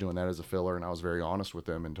I was just doing that as a filler, and I was very honest with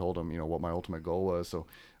them and told them, what my ultimate goal was. So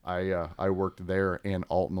I worked there and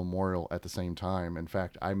Alton Memorial at the same time. In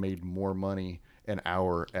fact, I made more money an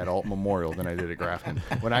hour at Alton Memorial than I did at Grafton.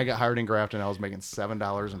 When I got hired in Grafton, I was making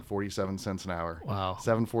 $7.47 an hour. Wow.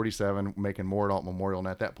 $7.47, making more at Alton Memorial, and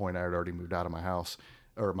at that point I had already moved out of my house,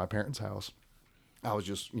 or my parents' house. I was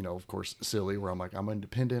just, of course, silly, where I'm like, I'm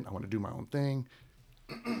independent. I want to do my own thing.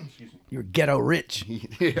 You're ghetto rich.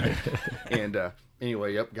 Yeah. And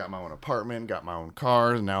anyway, got my own apartment, got my own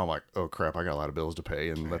car, and now I'm like, oh crap, I got a lot of bills to pay,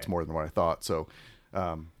 and that's more than what I thought. So,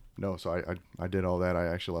 so I did all that. I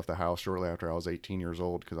actually left the house shortly after I was 18 years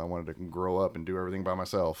old because I wanted to grow up and do everything by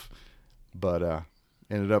myself. But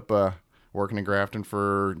ended up working in Grafton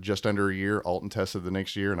for just under a year. Alton tested the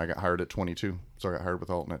next year, and I got hired at 22. So I got hired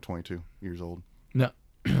with Alton at 22 years old. No,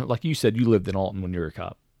 like you said, you lived in Alton when you were a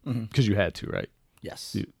cop because you had to, right?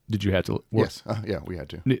 Yes. Did you have to? Yes. Yeah, we had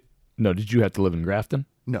to. No, did you have to live in Grafton?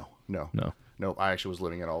 No. No. I actually was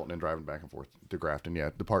living at Alton and driving back and forth to Grafton. Yeah,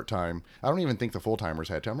 the part-time. I don't even think the full-timers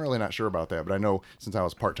had to. I'm really not sure about that, but I know since I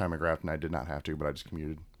was part-time at Grafton, I did not have to, but I just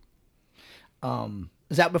commuted.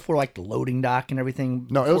 Is that before like the loading dock and everything?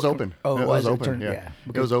 No, it was open. Oh, it was was open. turned- Yeah,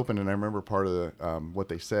 it was open, and I remember part of the what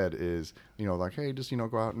they said is, like, hey, just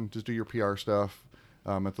go out and just do your PR stuff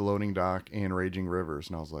at the loading dock and Raging Rivers,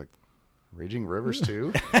 and I was like, Raging Rivers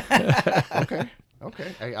too?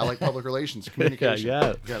 Okay. Hey, I like public relations, communication.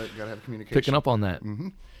 Yeah. Gotta have communication. Picking up on that.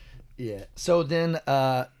 Yeah. So then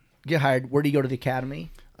get hired. Where do you go to the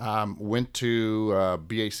academy? Went to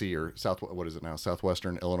BAC, or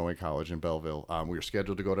Southwestern Illinois College in Belleville. We were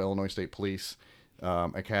scheduled to go to Illinois State Police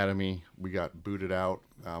Academy. We got booted out.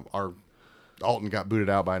 Our Alton got booted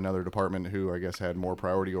out by another department who I guess had more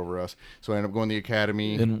priority over us. So I ended up going to the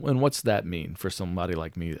academy. And what's that mean for somebody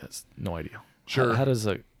like me that's no idea? Sure. How does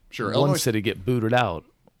Sure. one Illinois- city get booted out?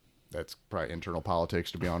 That's probably internal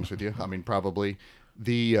politics, to be honest with you. I mean, probably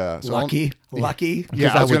the Lucky.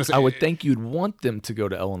 Yeah, I was gonna say, I would think you'd want them to go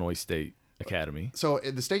to Illinois State Academy. So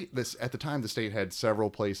at the time, the state had several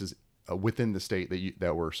places within the state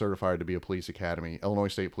that were certified to be a police academy. Illinois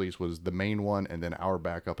State Police was the main one, and then our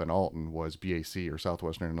backup in Alton was BAC, or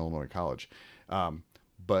Southwestern Illinois College.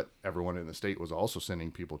 But everyone in the state was also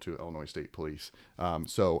sending people to Illinois State Police.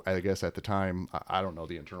 So I guess at the time, I don't know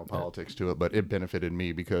the internal politics to it, but it benefited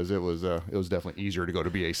me because it was definitely easier to go to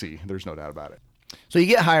BAC. There's no doubt about it. So you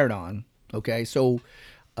get hired on. Okay. So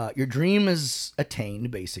your dream is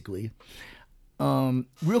attained, basically.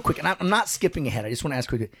 Real quick, and I'm not skipping ahead. I just want to ask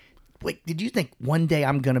quickly. Wait, did you think one day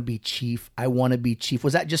I'm going to be chief? I want to be chief.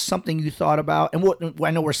 Was that just something you thought about? And I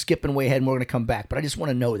know we're skipping way ahead and we're going to come back, but I just want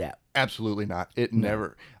to know that. Absolutely not. It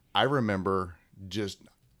never. I remember just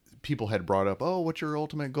people had brought up, "Oh, what's your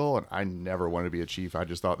ultimate goal?" And I never wanted to be a chief. I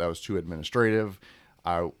just thought that was too administrative.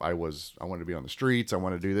 I wanted to be on the streets. I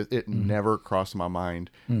wanted to do this. It never crossed my mind,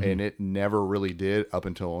 and it never really did up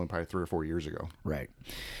until only probably 3 or 4 years ago. Right.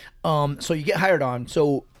 So you get hired on.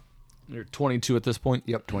 So You're 22 at this point.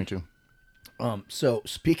 Yep, 22. So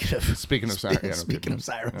speaking of Speaking of sirens, yeah, no speaking of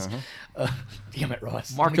sirens, damn it,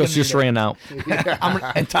 Ross. Marcos just ran out.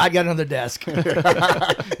 And Todd got another desk.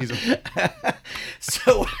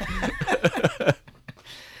 So,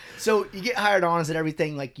 so you get hired on. Is it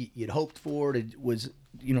everything like you'd hoped for? Was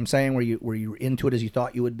what I'm saying? Were you into it as you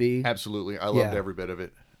thought you would be? Absolutely, I loved every bit of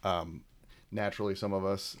it. Naturally, some of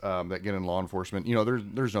us that get in law enforcement,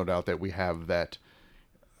 there's no doubt that we have that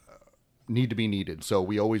need to be needed. So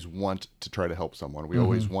we always want to try to help someone. We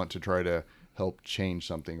always want to try to help change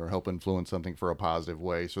something or help influence something for a positive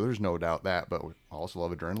way. So there's no doubt that, but I also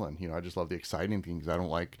love adrenaline. I just love the exciting things. I don't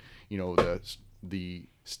like, the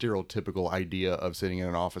stereotypical idea of sitting in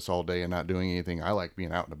an office all day and not doing anything. I like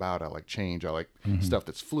being out and about. I like change. I like stuff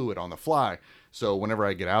that's fluid on the fly. So whenever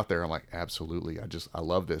I get out there, I'm like, absolutely. I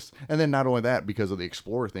love this. And then not only that, because of the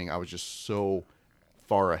Explorer thing, I was just so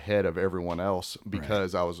far ahead of everyone else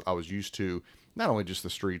because I was used to not only just the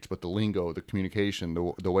streets, but the lingo, the communication,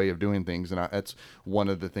 the way of doing things. And that's one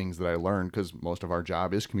of the things that I learned, because most of our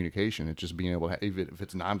job is communication. It's just being able to, if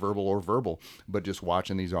it's nonverbal or verbal, but just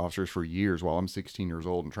watching these officers for years while I'm 16 years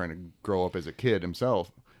old and trying to grow up as a kid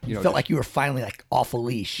himself. You felt like you were finally like off a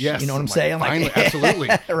leash. Yes, you know what I'm saying? Finally, absolutely,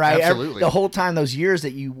 right. Absolutely. The whole time, those years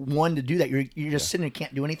that you wanted to do that, you're just sitting and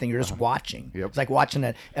can't do anything. You're just watching. Yep. It's like watching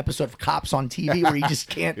that episode of Cops on TV where you just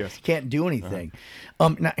can't do anything.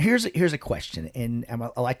 Now here's a question, and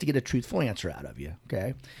I like to get a truthful answer out of you.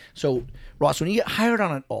 Okay, so Ross, when you get hired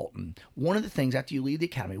on an Alton, one of the things after you leave the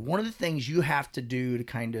academy, one of the things you have to do to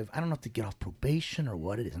kind of, I don't know if to get off probation or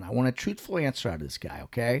what it is, and I want a truthful answer out of this guy.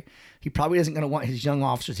 Okay, he probably isn't going to want his young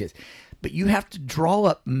officers his. But you have to draw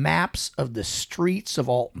up maps of the streets of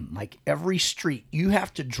Alton, like every street. You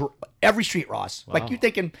have to draw every street, Ross. Wow. Like you're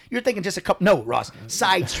thinking just a couple. No, Ross,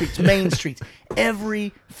 side streets, main streets,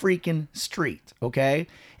 every freaking street. Okay,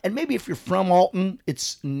 and maybe if you're from Alton,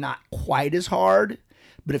 it's not quite as hard.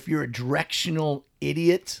 But if you're a directional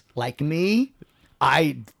idiot like me,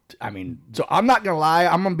 I mean, so I'm not gonna lie.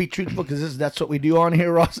 I'm gonna be truthful because that's what we do on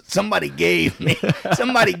here, Ross. Somebody gave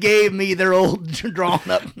me their old drawn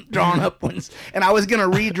up ones, and I was gonna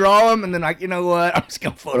redraw them, and then you know what? I'm just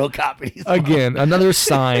gonna photocopy these. Again, another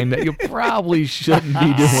sign that you probably shouldn't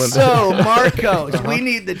be doing. So, Marcos, we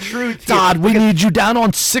need the truth. Todd, we need you down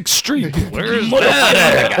on 6th Street. Where's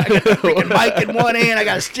that? I got a freaking mic in one hand. I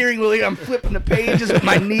got a steering wheel here. I'm flipping the pages with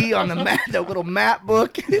my knee on the map, the little map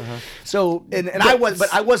book. So, and I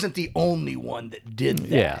wasn't the only one that did that.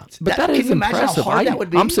 Yeah, but that is can you imagine impressive. how hard that would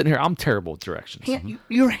be? I'm sitting here. I'm terrible at directions.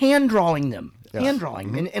 You're hand drawing them,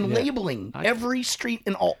 and labeling every street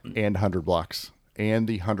in Alton. And 100 blocks. And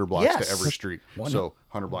the 100 blocks to every street. So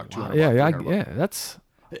 100 block, 200 block. Yeah, that's...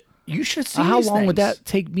 You should see How these long would things. that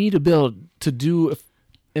take me to build to do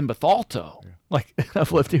in Bethalto? Like,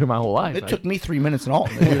 I've lived here my whole life. It took me 3 minutes in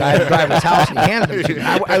Alton. Dude, I had to drive to his house and hand them to me.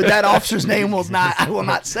 That officer's name I will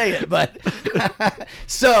not say it, but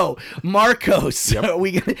so Marcos, are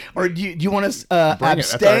we gonna, or do you want to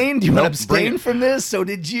abstain? Do you want to abstain from this? So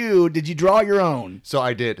did you draw your own? So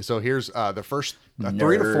I did. So here's the first 3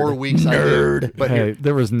 to 4 weeks I did. But hey,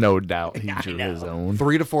 there was no doubt he drew his own.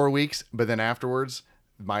 3 to 4 weeks, but then afterwards,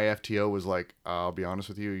 my FTO was like, I'll be honest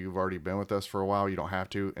with you, you've already been with us for a while, you don't have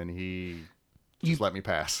to, and he just let me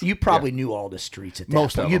pass. You probably knew all the streets at that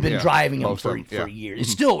Most point. of You've them, been driving them for yeah. years. It's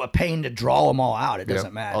still a pain to draw them all out. It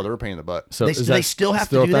doesn't matter. Oh, they were a pain in the butt. So they still have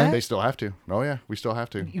to do that? They still have to. Oh, yeah, we still have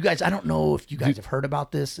to. You guys, I don't know if you guys have heard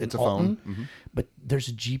about this in It's a Alton, phone. but there's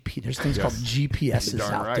a GP. There's things called GPSs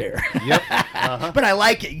Darn out right. there. Yep. But I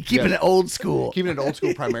like it. You keeping it old school. Keeping it old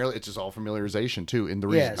school primarily, it's just all familiarization too. And the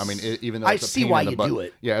reason, Yes. I mean, even though I it's a see pain why in the you butt, do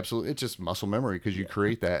it. Yeah, absolutely. It's just muscle memory because you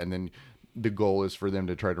create that, and then the goal is for them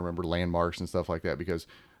to try to remember landmarks and stuff like that. Because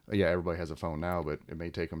everybody has a phone now, but it may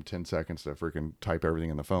take them 10 seconds to freaking type everything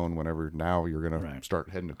in the phone. Whenever now you're gonna start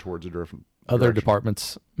heading towards a different Other direction.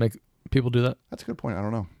 departments make people do that? That's a good point. I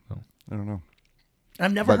don't know. I don't know.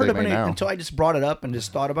 I've never But heard they of may any now. until I just brought it up and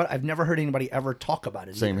just thought about it. I've never heard anybody ever talk about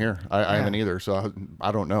it. Same either. here. I haven't either, so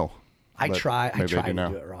I don't know. I But try maybe to do now.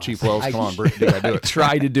 do it, Ross. Chief Wells, come on, Britt, you gotta do it.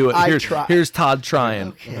 Try to do it. Here's Todd trying.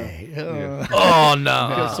 Okay. Oh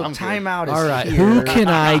no! So timeout is All right, here. who can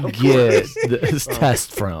I get this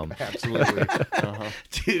test from? Absolutely.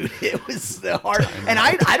 Dude, it was the hard, and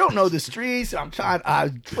I don't know the streets. I'm trying.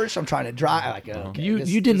 First, I'm trying to drive. Like, okay,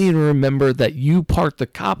 You didn't even remember that you parked the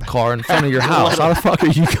cop car in front of your house. How the fuck are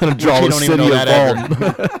you gonna draw You the don't even city know of that Alton?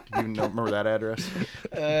 address. You remember that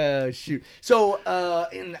address? Shoot. So,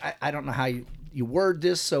 and I don't know how you word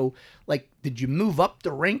this. So, like, did you move up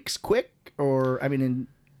the ranks quick, or I mean,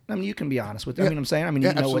 you can be honest with. I mean, I'm saying. I mean,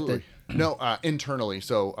 you know absolutely. No, internally.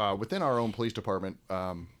 So within our own police department.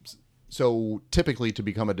 So typically to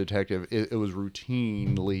become a detective, it was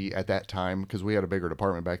routinely at that time, because we had a bigger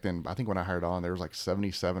department back then. I think when I hired on, there was like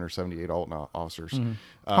 77 or 78 Alton officers.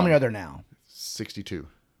 How many are there now? 62.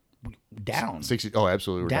 Down. 60. Oh,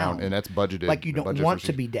 absolutely. We're down. And that's budgeted. Like you don't budget want for-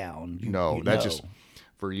 to be down. No, that's just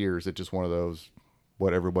for years. It's just one of those,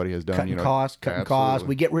 what everybody has done. cutting costs. costs.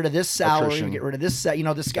 We get rid of this salary. Attrition. We get rid of this.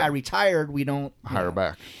 This guy retired. We don't Hire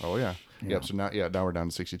back. Oh yeah. Yep. So now we're down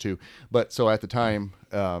to 62. But so at the time,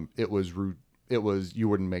 it was you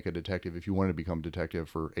wouldn't make a detective if you wanted to become a detective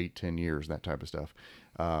for 8-10 years, that type of stuff.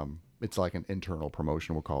 it's like an internal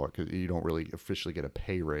promotion, we'll call it, because you don't really officially get a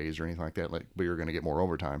pay raise or anything like that, but you're going to get more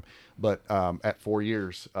overtime. But at 4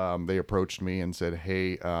 years, they approached me and said,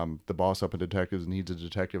 hey, the boss up at Detectives needs a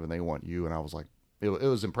detective and they want you. And I was like, it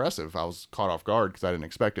was impressive. I was caught off guard because I didn't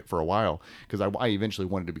expect it for a while, because I eventually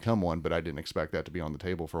wanted to become one, but I didn't expect that to be on the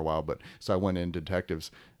table for a while. But so I went in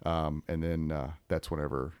Detectives, and then that's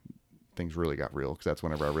whenever things really got real, because that's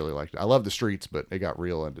whenever I really liked it. I love the streets, but it got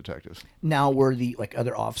real in Detectives. Now, were the like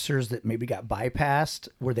other officers that maybe got bypassed,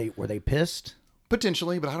 were they pissed?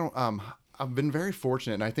 Potentially, but I don't. I've been very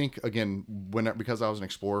fortunate, and I think again, because I was an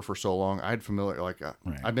explorer for so long, I'd familiar like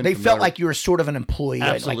I've been. They felt like you were sort of an employee.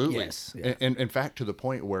 Absolutely, like, yes. Yeah. And in fact, to the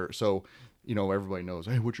point where everybody knows,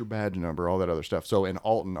 hey, what's your badge number, all that other stuff. So in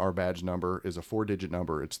Alton, our badge number is a 4-digit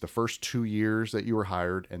number. It's the first 2 years that you were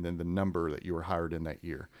hired, and then the number that you were hired in that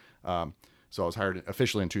year. So I was hired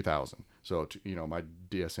officially in 2000. So my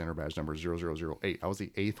DS Center badge number is 0008. I was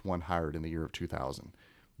the 8th one hired in the year of 2000,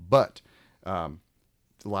 but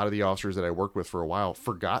a lot of the officers that I worked with for a while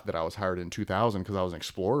forgot that I was hired in 2000 because I was an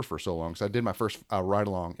explorer for so long. So I did my first ride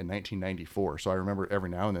along in 1994. So I remember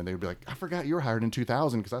every now and then they would be like, I forgot you were hired in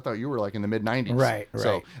 2000 because I thought you were like in the mid 90s. Right.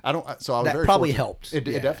 So I was that very probably fortunate. helped.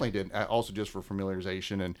 It definitely did. Also just for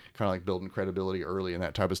familiarization and kind of like building credibility early and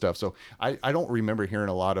that type of stuff. So I don't remember hearing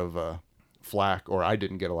a lot of flack, or I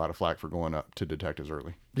didn't get a lot of flack for going up to Detectives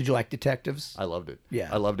early. Did you like Detectives? I loved it. Yeah.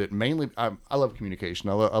 I loved it. Mainly, I love communication.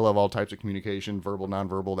 I love all types of communication, verbal,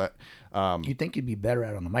 nonverbal. That You'd think you'd be better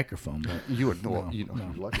at on the microphone, but you would. Well, you're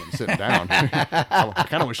lucky I'm sitting down. I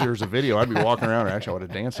kind of wish there was a video. I'd be walking around. Or actually, I would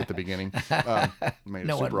have danced at the beginning. Made it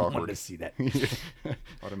no super one awkward. wanted to see that. I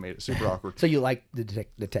would have made it super awkward. So you liked the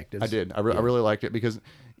Detectives? I did. I really liked it because,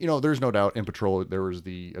 there's no doubt in patrol there was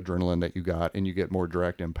the adrenaline that you got, and you get more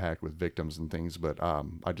direct impact with victims and things. But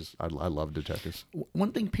I love Detectives.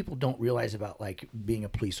 One thing people don't realize about like being a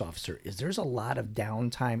police officer is there's a lot of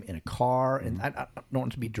downtime in a car, and I don't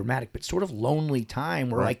want it to be dramatic, but sort of lonely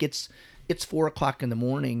time where like it's 4 o'clock in the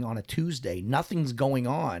morning on a Tuesday, nothing's going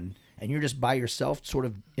on, and you're just by yourself, sort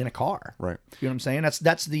of in a car. Right. You know what I'm saying?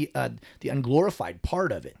 That's the unglorified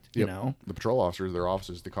part of it. You know, the patrol officers, their office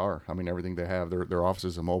is the car. I mean, everything they have, their office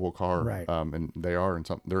is a mobile car. Right. And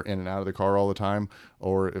they're in and out of the car all the time.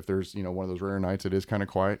 Or if there's one of those rare nights it is kind of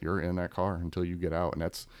quiet, you're in that car until you get out, and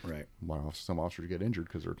that's right. Why some officers get injured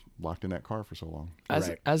because they're locked in that car for so long.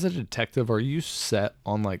 As a detective, are you set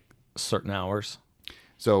on like certain hours?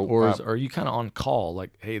 So, or are you kind of on call?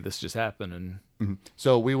 Like, hey, this just happened, and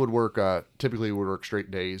So we would work, typically we would work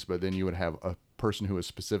straight days, but then you would have a person who is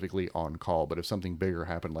specifically on call. But if something bigger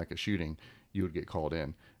happened, like a shooting, you would get called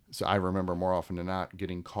in. So I remember more often than not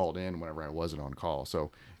getting called in whenever I wasn't on call.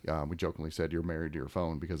 So we jokingly said, you're married to your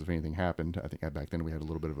phone, because if anything happened, I think back then we had a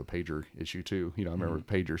little bit of a pager issue too. I remember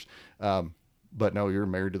pagers. But no, you're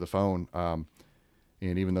married to the phone. And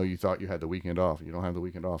even though you thought you had the weekend off, you don't have the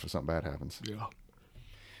weekend off if something bad happens. yeah.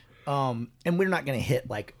 And we're not going to hit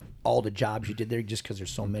like all the jobs you did there just because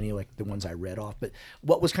there's so many, like the ones I read off. But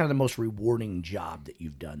what was kind of the most rewarding job that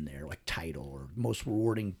you've done there, like title, or most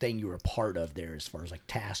rewarding thing you were a part of there, as far as like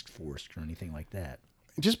task force or anything like that?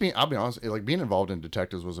 I'll be honest, like being involved in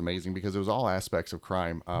Detectives was amazing because it was all aspects of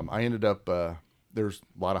crime. I ended up, there's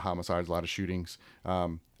a lot of homicides, a lot of shootings. I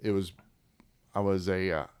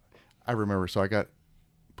remember, so I got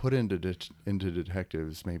put into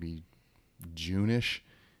Detectives maybe June-ish.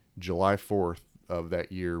 July 4th of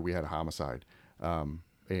that year, we had a homicide, and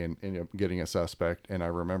ended up getting a suspect. And I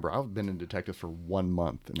remember I've been in Detectives for 1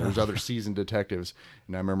 month, and there's other seasoned detectives.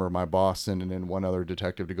 And I remember my boss sending in one other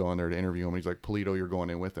detective to go in there to interview him. He's like, Polito, you're going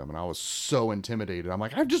in with them. And I was so intimidated. I'm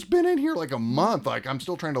like, I've just been in here like a month. Like, I'm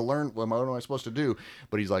still trying to learn what am I supposed to do.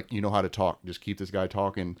 But he's like, you know how to talk. Just keep this guy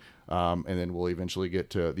talking, and then we'll eventually get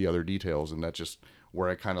to the other details. And that's just where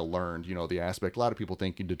I kind of learned, the aspect. A lot of people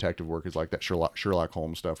think detective work is like that Sherlock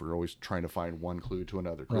Holmes stuff. We're always trying to find one clue to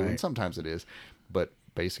another clue, and sometimes it is, but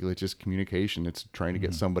basically it's just communication. It's trying to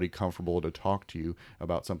get somebody comfortable to talk to you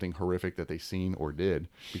about something horrific that they've seen or did,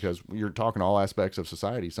 because you're talking all aspects of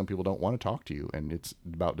society. Some people don't want to talk to you, and it's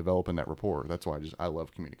about developing that rapport. That's why I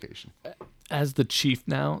love communication. As the chief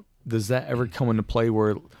now, does that ever come into play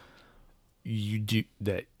where you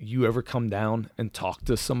ever come down and talk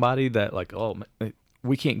to somebody that like, oh,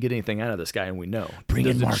 we can't get anything out of this guy, and we know. Bring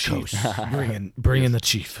in Marcos. Bring in the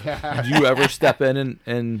chief. Did you ever step in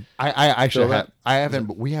and I actually I haven't,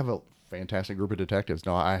 but we have a fantastic group of detectives.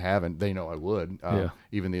 No, I haven't. They know I would.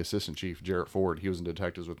 Even the assistant chief, Jarrett Ford, he was in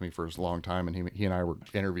Detectives with me for a long time, and he and I were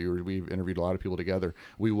interviewers. We've interviewed a lot of people together.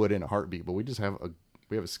 We would in a heartbeat, but we just have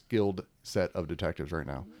a skilled set of detectives right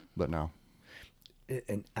now. But now.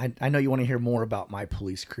 And I know you want to hear more about my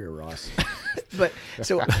police career, Ross. But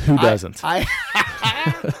so Who doesn't?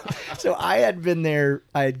 So I had been there.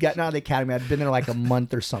 I had gotten out of the academy. I'd been there like a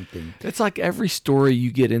month or something. It's like every story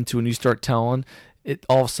you get into and you start telling, it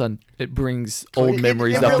all of a sudden it brings old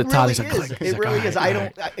memories up the top. Really it really is. I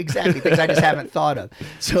don't exactly things I just haven't thought of.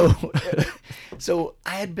 So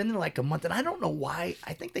I had been there like a month, and I don't know why.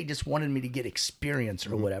 I think they just wanted me to get experience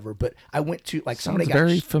or whatever. But I went to like somebody got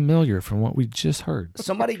very familiar from what we just heard.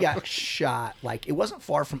 somebody got shot. Like it wasn't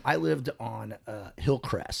far from. I lived on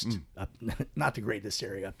Hillcrest, up, not the greatest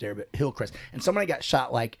area up there, but Hillcrest, and somebody got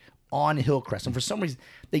shot like on Hillcrest, and for some reason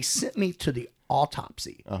they sent me to the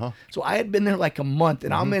autopsy. So I had been there like a month,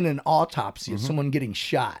 and I'm in an autopsy of someone getting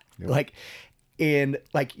shot. Like, and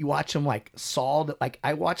like you watch them like sawed. Like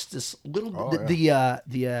I watched this little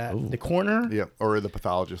the coroner. Yeah, or the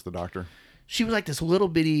pathologist, the doctor. She was like this little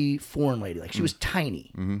bitty foreign lady. Like she was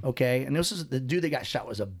tiny. Okay, and this is the dude that got shot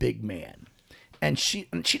was a big man, and she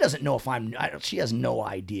doesn't know if she has no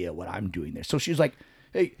idea what I'm doing there. So she was like,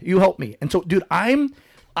 "Hey, you help me." And so, dude,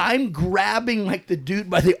 I'm grabbing like the dude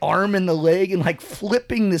by the arm and the leg and like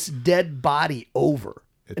flipping this dead body over,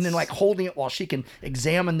 and then like holding it while she can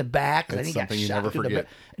examine the back. It's I think something got you shot never through the forget.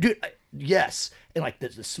 back. Dude. Yes, and like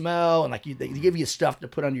the smell, and like they give you stuff to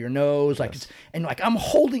put under your nose, like it's, and like I'm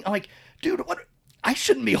like, dude, what? I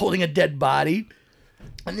shouldn't be holding a dead body.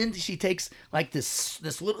 And then she takes like this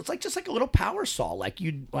little, it's like just like a little power saw, like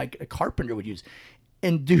a carpenter would use.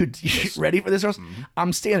 And dude, you ready for this, Ross?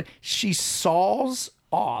 I'm standing. She saws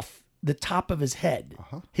off the top of his head,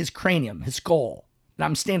 his cranium, his skull, and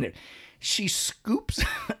I'm standing there. She scoops.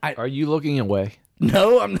 Are you looking away?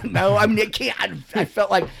 No, I can't. I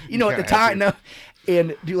felt like, at the time, no.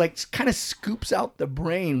 And dude, like, kind of scoops out the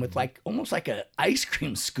brain with like almost like an ice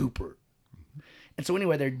cream scooper. And so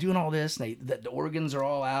anyway, they're doing all this, and the organs are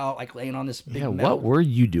all out, like laying on this big metal. What were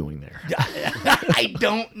you doing there? I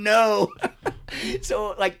don't know.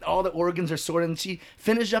 So like all the organs are sorted, and she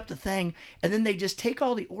finished up the thing, and then they just take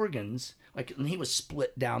all the organs, like, and he was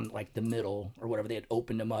split down like the middle or whatever. They had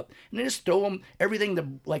opened him up, and they just throw them everything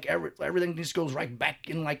everything just goes right back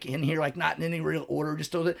in here, like not in any real order.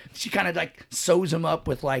 Just throws it. She kind of like sews them up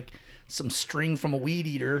with like some string from a weed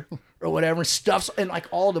eater or whatever, stuffs, and like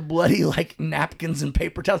all the bloody like napkins and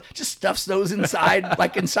paper towels, just stuffs those inside,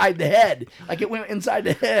 like inside the head. Like it went inside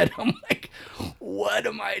the head. I'm like, what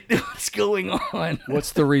am I doing? What's going on?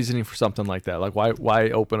 What's the reasoning for something like that? Like why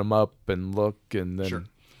open them up and look and then... Sure.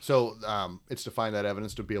 So it's to find that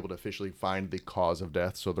evidence to be able to officially find the cause of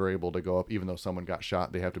death. So they're able to go up, even though someone got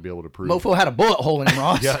shot, they have to be able to prove. Mofo had a bullet hole in him,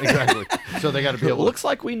 Ross. Yeah, exactly. So they got to be able. It looks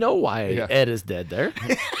like we know why Ed is dead there.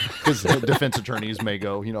 Because defense attorneys may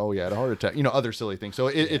go, he had a heart attack, other silly things. So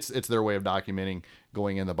it's their way of documenting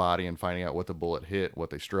going in the body and finding out what the bullet hit, what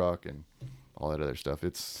they struck, and all that other stuff.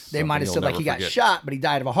 They might have said like he got shot, but he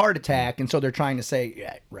died of a heart attack, and so they're trying to say,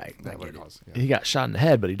 yeah, right. He got shot in the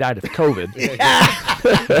head, but he died of COVID.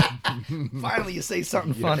 Finally, you say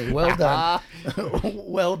something funny. Well done.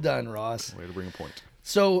 Well done, Ross. Way to bring a point.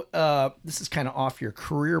 So this is kind of off your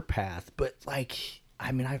career path, but like,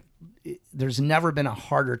 I mean, there's never been a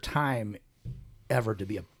harder time ever to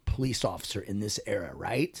be a police officer in this era,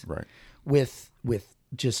 right? Right. With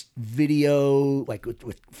just video, like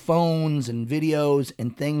with phones and videos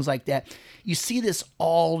and things like that. You see this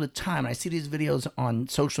all the time. I see these videos on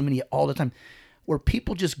social media all the time where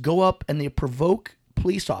people just go up and they provoke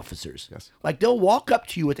police officers. Yes. Like they'll walk up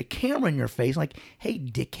to you with a camera in your face like, hey,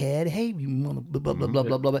 dickhead, hey, you blah, blah, blah,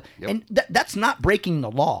 blah, blah, blah. Yep. And that's not breaking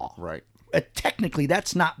the law. Right. Technically,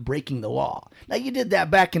 that's not breaking the law. Now, you did that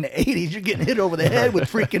back in the 80s. You're getting hit over the head with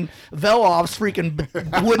freaking Velov's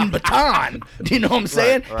freaking wooden baton. Do you know what I'm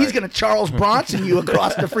saying? Right. He's going to Charles Bronson you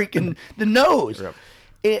across the nose.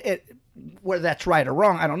 Yep. Whether that's right or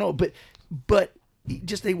wrong, I don't know. But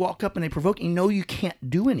just they walk up and they provoke, and you know you can't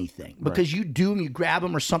do anything. Because you do, and you grab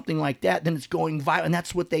them or something like that, then it's going violent. And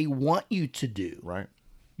that's what they want you to do. Right.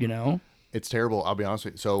 You know? It's terrible. I'll be honest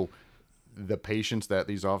with you. So the patience that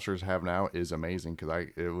these officers have now is amazing, because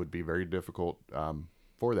it would be very difficult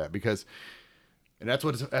for that, because and that's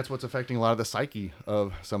what's affecting a lot of the psyche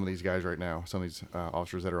of some of these guys right now, some of these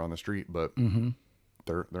officers that are on the street. But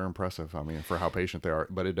they're impressive. I mean, for how patient they are.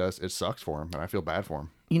 But it sucks for them, and I feel bad for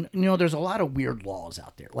them. You know, there's a lot of weird laws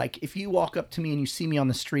out there. Like if you walk up to me and you see me on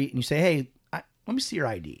the street and you say, hey, let me see your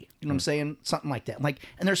ID. You know what I'm saying? Something like that. Like,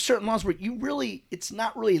 and there's certain laws where it's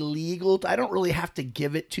not really legal. I don't really have to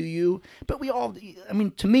give it to you. But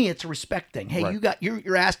to me, it's a respect thing. Hey,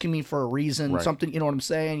 you're asking me for a reason, something, you know what I'm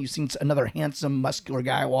saying? You've seen another handsome, muscular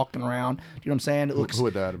guy walking around. You know what I'm saying? It looks. Who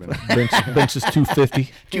would that have been? Bench is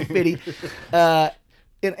 250. 250.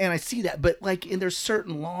 And I see that, but like, and there's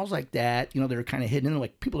certain laws like that, they're kind of hidden.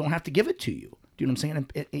 Like, people don't have to give it to you. Do you know what I'm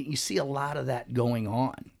saying? You see a lot of that going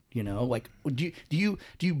on. You know, like do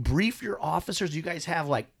you brief your officers? Do you guys have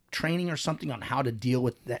like training or something on how to deal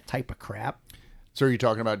with that type of crap? So are you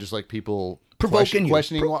talking about just like people Provoking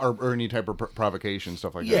questioning or any type of provocation,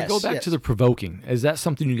 stuff like Yes. that? Go back to the provoking. Is that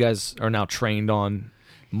something you guys are now trained on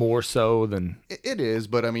more so than? It is,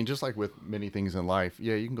 but I mean, just like with many things in life,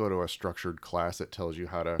 yeah, you can go to a structured class that tells you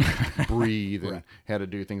how to breathe and how to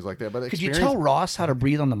do things like that. But Could you tell Ross how to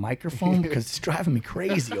breathe on the microphone? Because it's driving me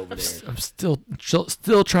crazy over there. I'm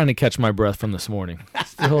still trying to catch my breath from this morning.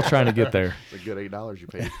 Still trying to get there. It's a good $8 you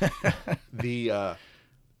paid.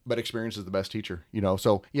 But experience is the best teacher, you know.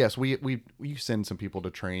 So yes, we send some people to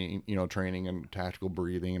training and tactical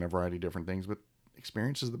breathing and a variety of different things, but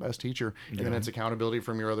experience is the best teacher. And then it's accountability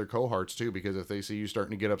from your other cohorts too, because if they see you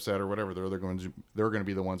starting to get upset or whatever, they're going to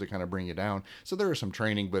be the ones that kind of bring you down. So there is some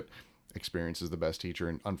training, but experience is the best teacher.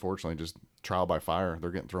 And unfortunately, just trial by fire, they're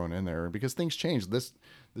getting thrown in there because things change. This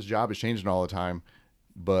job is changing all the time,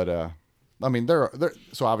 but I mean, they're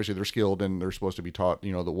so obviously they're skilled and they're supposed to be taught,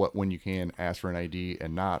 you know, when you can ask for an ID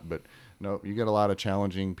and not. But no, you get a lot of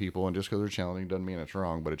challenging people, and just because they're challenging doesn't mean it's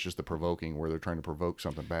wrong. But it's just the provoking where they're trying to provoke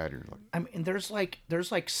something bad. You're like, I mean, there's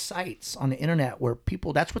like sites on the internet where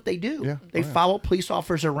people, that's what they do. Yeah. They follow police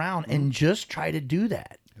officers around and just try to do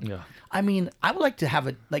that. Yeah. I mean, I would like to have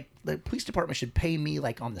the police department should pay me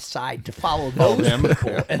like on the side to follow those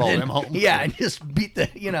people. Yeah, and follow then, them home. Yeah, and just beat the,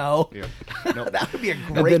 you know. Yeah. No. That would be a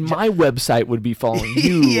And great then my website would be following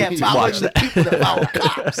you yeah, to following watch the that. people that follow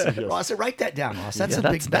cops. Ross, write that down, Ross. That's Yeah,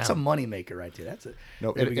 that's a down. money maker right there. That's it.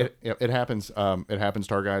 No, it happens. It happens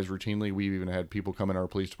to our guys routinely. We've even had people come in our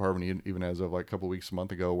police department, even as of like a couple weeks, a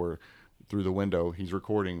month ago, where through the window he's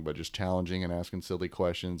recording, but just challenging and asking silly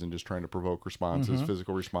questions and just trying to provoke responses,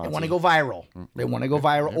 physical responses. They want to go viral. They want to go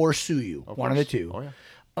viral or sue you. One of the two. Oh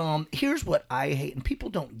yeah. Here's what I hate, and people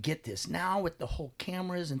don't get this now with the whole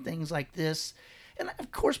cameras and things like this. And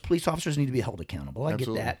of course, police officers need to be held accountable. I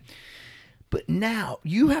Absolutely. get that. But now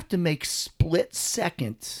you have to make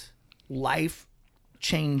split-second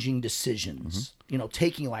life-changing decisions. You know,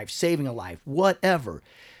 taking a life, saving a life, whatever.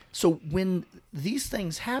 So when these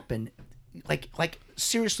things happen, like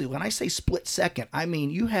seriously, when I say split second, I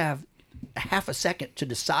mean you have half a second to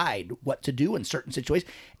decide what to do in certain situations.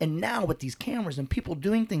 And now with these cameras and people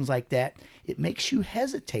doing things like that, it makes you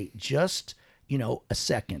hesitate just, you know, a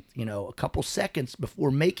second, you know, a couple seconds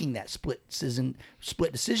before making that split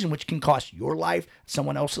decision, which can cost your life,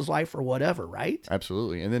 someone else's life, or whatever, right?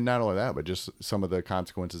 Absolutely. And then not only that, but just some of the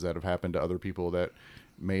consequences that have happened to other people that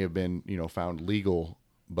may have been, you know, found legal,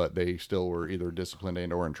 but they still were either disciplined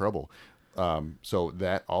and or in trouble. So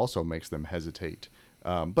that also makes them hesitate.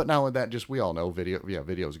 But now with that, just we all know video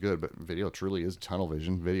is good, but video truly is tunnel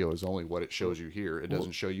vision. Video is only what it shows you here. It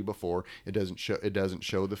doesn't show you before. It doesn't show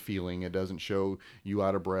the feeling. It doesn't show you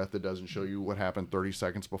out of breath. It doesn't show you what happened 30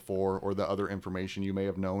 seconds before or the other information you may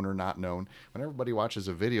have known or not known. When everybody watches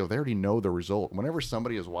a video, they already know the result. Whenever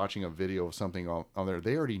somebody is watching a video of something on there,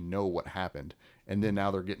 they already know what happened. And then now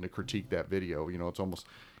they're getting to critique that video. You know, it's almost,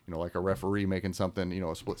 you know, like a referee making something, you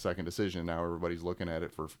know, a split-second decision. Now everybody's looking at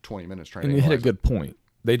it for 20 minutes trying And to you hit a analyze it. good point.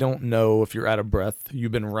 They don't know if you're out of breath.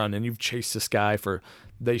 You've been running. You've chased this guy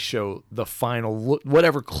they show the final,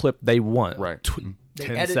 whatever clip they want. Right. 10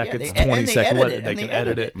 edit- seconds, yeah, they- 20 and they seconds. edit it, They and can they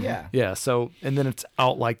edit edit it. it, yeah. Yeah. So, and then it's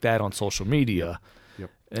out like that on social media. Yep.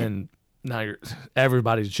 And now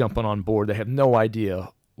everybody's jumping on board. They have no idea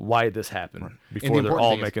why this happened And before the they're important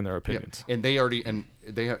all thing is- making their yeah, opinions. and they already, and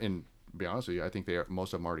they have, and to be honest with you, I think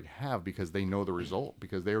most of them already have, because they know the result,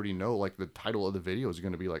 because they already know, like, the title of the video is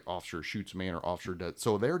going to be like officer shoots man or officer does.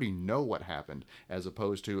 So they already know what happened, as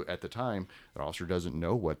opposed to at the time, the officer doesn't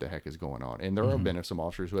know what the heck is going on. And there have been some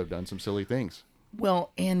officers who have done some silly things.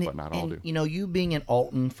 Well, But not all do. you know, you being in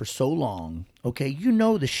Alton for so long, okay, you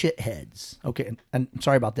know the shitheads. Okay, and I'm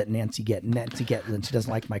sorry about that, Nancy Getlin. She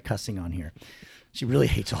doesn't like my cussing on here. She really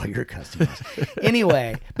hates all your cussing.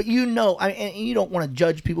 Anyway, but you know, and you don't want to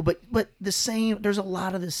judge people, but there's a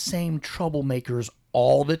lot of the same troublemakers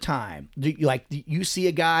all the time. You see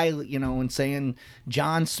a guy, you know, and saying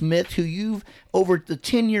John Smith, who you've, over the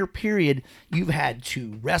 10-year period, you've had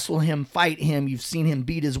to wrestle him, fight him. You've seen him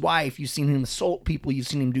beat his wife. You've seen him assault people. You've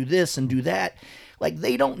seen him do this and do that. Like,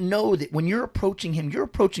 they don't know that when you're approaching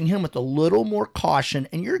him with a little more caution,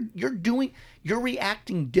 and you're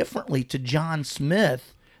reacting differently to John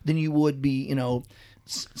Smith than you would be, you know,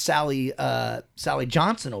 Sally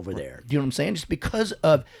Johnson over there. Do you know what I'm saying? Just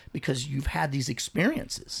because you've had these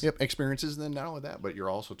experiences. Yep, experiences. And then not only that, but you're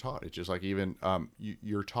also taught. It's just like, even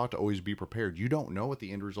you're taught to always be prepared. You don't know what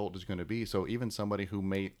the end result is going to be. So even somebody who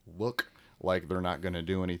may look like they're not going to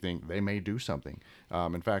do anything, they may do something.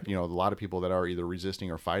 In fact, a lot of people that are either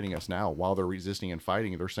resisting or fighting us now, while they're resisting and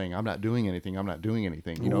fighting, they're saying, I'm not doing anything. I'm not doing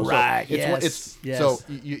anything. Right. So Yes. so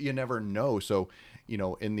you never know. So,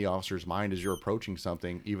 in the officer's mind as you're approaching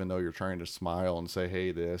something, even though you're trying to smile and say,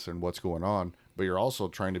 hey, this and what's going on, but you're also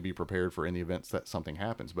trying to be prepared for in the events that something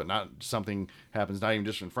happens, but not something happens, not even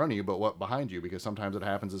just in front of you, but what behind you, because sometimes it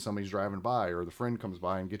happens as somebody's driving by or the friend comes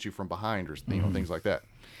by and gets you from behind or, things like that.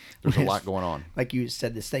 There's a lot going on. Like you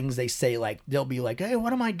said, these things they say, like they'll be like, hey,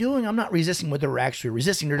 what am I doing? I'm not resisting what they're actually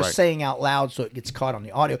resisting. They're just Right. saying out loud so it gets caught on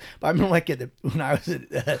the audio. But I remember like when I was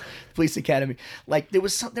at police academy, like there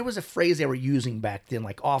was a phrase they were using back then,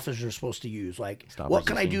 like officers are supposed to use, like, Stop what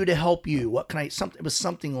can I resisting. do to help you? It was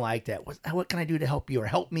something like that. What can I do to help you? Or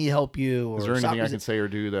help me help you? Or Is there stop anything I resi- can say or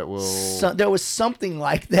do that will... there was something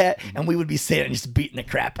like that, and we would be saying it and just beating the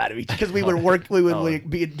crap out of each because we would work. We would like,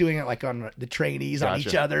 be doing it like on the trainees on each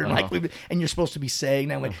Gotcha. other, and like and you're supposed to be saying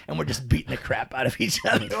that, and we're just beating the crap out of each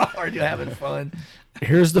other while we're having fun.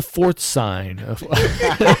 Here's the fourth sign of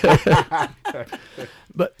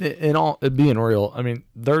but in all being real, I mean,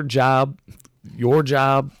 their job, your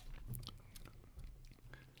job,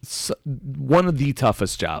 one of the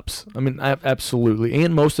toughest jobs. I mean, absolutely,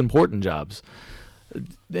 and most important jobs.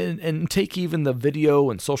 And take even the video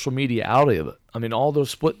and social media out of it. I mean, all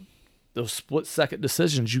those split second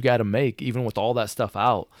decisions you got to make, even with all that stuff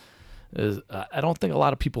out, is I don't think a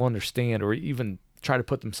lot of people understand or even try to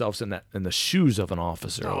put themselves in the shoes of an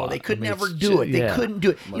officer. Oh, they could never it's do it. They yeah. couldn't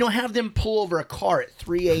do it. You don't have them pull over a car at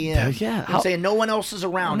 3 a.m. Yeah, and saying no one else is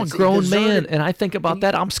around. I'm a It's grown deserted. man, and I think about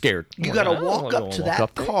that. I'm scared. You I'm got to like, I don't walk wanna up go to walk that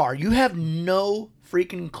up there. car. You have no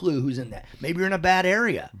freaking clue who's in that. Maybe you're in a bad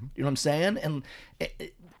area. You know what I'm saying? And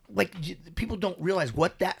people don't realize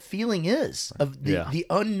what that feeling is of the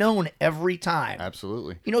unknown every time.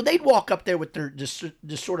 Absolutely. They'd walk up there with their just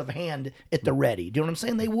sort of hand at the ready. Do you know what I'm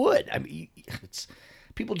saying? They would. I mean, it's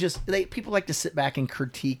people like to sit back and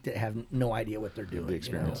critique that have no idea what they're doing. The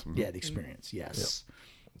experience. Yeah, the experience. Yes.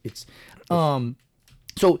 Yep. It's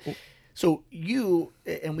So you,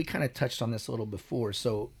 and we kind of touched on this a little before.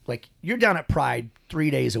 So like you're down at Pride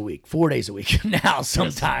 3 days a week, 4 days a week now.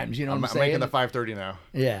 Sometimes you know I'm what I'm saying. making the 5:30 now.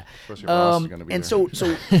 Yeah. Especially if Ross is going to be and there.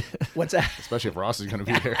 so what's that? Especially if Ross is going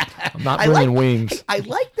to be there. I'm not bringing wings. I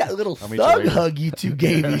like that little meet you thug later. hug you two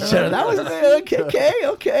gave each other. That was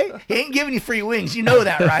okay. He ain't giving you free wings. You know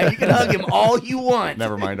that, right? You can hug him all you want.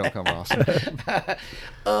 Never mind. Don't come, Ross.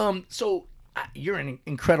 So you're in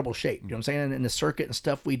incredible shape. You know what I'm saying? And the circuit and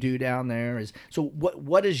stuff we do down there is. So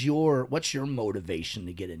what's your motivation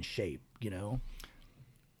to get in shape? Two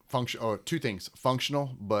things.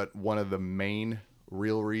 Functional, but one of the main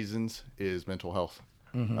real reasons is mental health.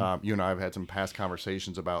 Mm-hmm. You and I have had some past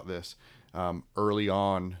conversations about this. Early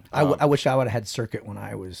on, I wish I would have had circuit when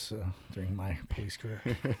I was during my police career.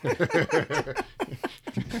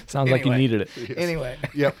 Sounds like you needed it. Anyway.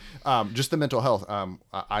 Yep. Just the mental health.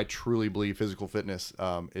 I truly believe physical fitness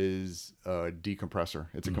is a decompressor.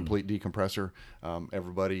 It's a complete decompressor.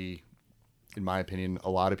 Everybody, in my opinion, a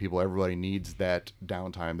lot of people, everybody needs that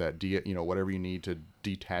downtime, that whatever you need to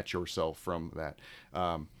detach yourself from that.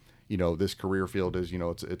 This career field is,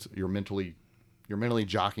 it's you're mentally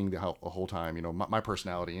jockeying the whole time. My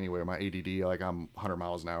personality anyway, my ADD, like I'm 100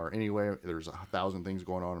 miles an hour anyway. There's 1,000 things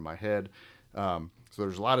going on in my head. So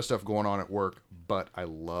there's a lot of stuff going on at work, but I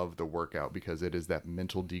love the workout because it is that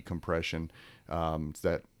mental decompression. It's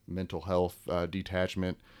that mental health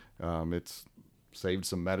detachment. It's saved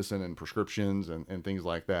some medicine and prescriptions and things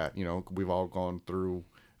like that. We've all gone through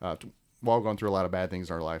a lot of bad things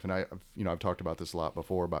in our life. And I've talked about this a lot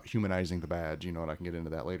before about humanizing the badge, and I can get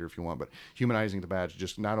into that later if you want, but humanizing the badge,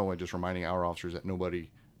 just not only just reminding our officers that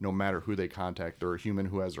no matter who they contact, they're a human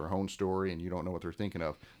who has their own story and you don't know what they're thinking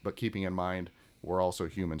of, but keeping in mind, we're also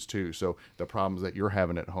humans too. So the problems that you're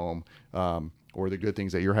having at home, or the good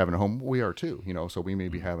things that you're having at home, we are too, so we may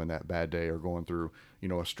be having that bad day or going through,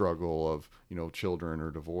 a struggle of, children or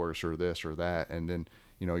divorce or this or that. And then,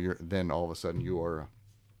 then all of a sudden you are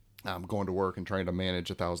going to work and trying to manage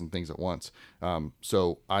 1,000 things at once.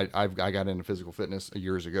 So I got into physical fitness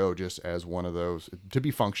years ago, just as one of those to be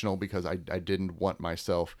functional, because I didn't want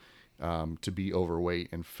myself to be overweight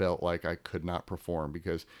and felt like I could not perform,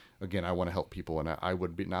 because again, I want to help people, and I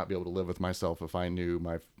would not be able to live with myself if I knew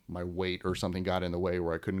my weight or something got in the way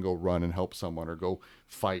where I couldn't go run and help someone or go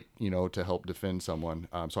fight, to help defend someone.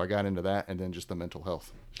 So I got into that, and then just the mental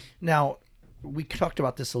health. Now, we talked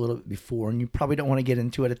about this a little bit before, and you probably don't want to get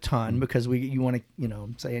into it a ton because you want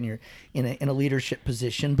to, say you're in a leadership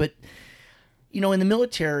position, but in the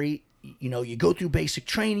military, you go through basic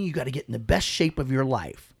training, you got to get in the best shape of your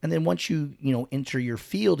life. And then once you enter your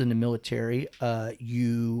field in the military,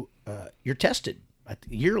 you're tested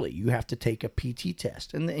yearly. You have to take a PT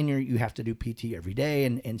test, and you have to do PT every day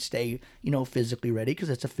and stay, physically ready, because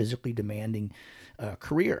it's a physically demanding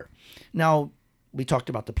career. Now, we talked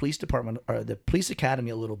about the police department or the police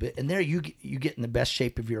academy a little bit, and there you get in the best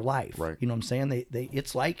shape of your life. Right. You know what I'm saying?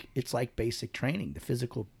 It's like basic training, the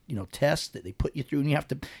physical tests that they put you through,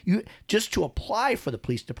 and you just to apply for the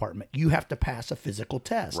police department, you have to pass a physical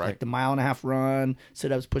test, right. like the 1.5 mile run,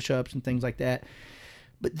 sit-ups, push-ups, and things like that.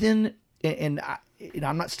 But then, and I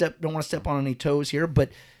don't want to step on any toes here, but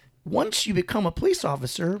once you become a police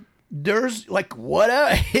officer, there's like, what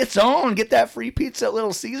it's on. Get that free pizza at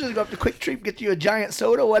Little Caesars, go up to Quick Trip, get you a giant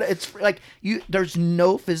soda. It's like there's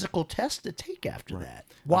no physical test to take after that.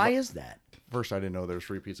 Why is that? First, I didn't know there was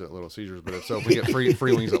free pizza at Little Caesars, but if we get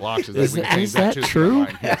free wings at Lox's, Is that true?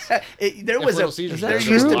 Yes. There was Little Caesars, there is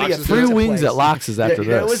used to that be a true? Free pizza wings place. at Lox's after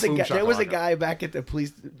there this. There was a guy back at the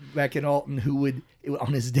police back in Alton who would,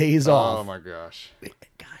 on his days off. Oh my gosh.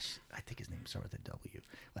 Gosh, I think his name started with a W.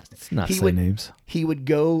 Last name. Let's not say names. He would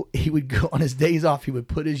go on his days off. He would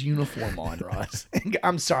put his uniform on, Ross.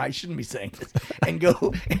 I'm sorry, I shouldn't be saying this. And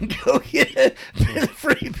go get a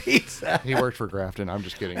free pizza. He worked for Grafton. I'm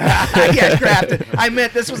just kidding. Yeah, Grafton. I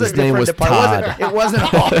meant this was His a name different was department. Todd. It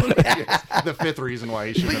wasn't all. The fifth reason why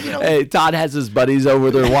he should have been. Hey, Todd has his buddies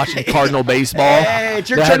over there watching Cardinal baseball. Hey, it's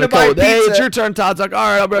your They're turn to having a buy cold- Hey, pizza. it's your turn. Todd's like,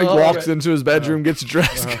 all right, he walks right. into his bedroom, gets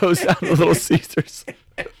dressed, goes down to Little Caesars.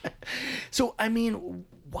 So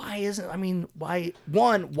why isn't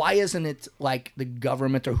it like the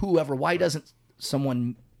government or whoever? Why doesn't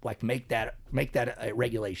someone like make that a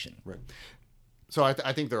regulation? Right. So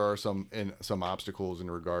I think there are some obstacles in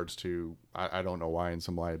regards to I don't know why, and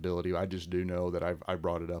some liability. I just do know that I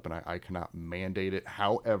brought it up, and I cannot mandate it.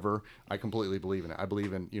 However, I completely believe in it. I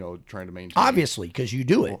believe in trying to maintain. Obviously, because you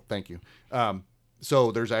do it. Well, thank you.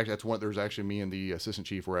 So there's actually me and the assistant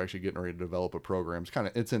chief. We're actually getting ready to develop a program.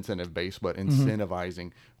 It's incentive based, but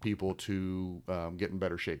incentivizing people to get in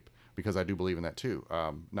better shape, because I do believe in that too.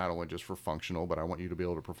 Not only just for functional, but I want you to be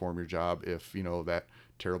able to perform your job if that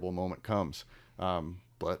terrible moment comes.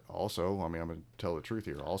 But also, I'm going to tell the truth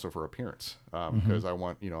here. Also for appearance, because I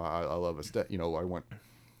want I love I want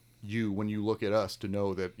you, when you look at us, to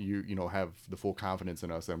know that you have the full confidence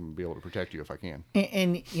in us, and I'm gonna be able to protect you if I can.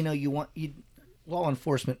 And law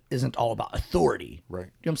enforcement isn't all about authority. Right. You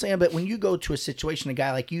know what I'm saying? But when you go to a situation, a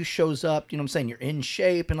guy like you shows up, you know what I'm saying? You're in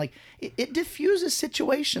shape, and like it diffuses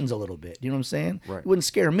situations a little bit. You know what I'm saying? Right. It wouldn't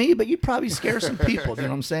scare me, but you'd probably scare some people. You know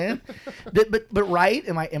what I'm saying? But right?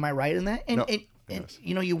 Am I right in that? And, No. and Yes.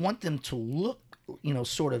 you want them to look,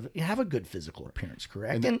 sort of have a good physical appearance,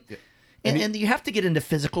 correct? And you have to get into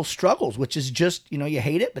physical struggles, which is just, you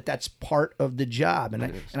hate it, but that's part of the job.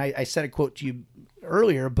 And I said a quote to you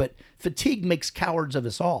earlier, but fatigue makes cowards of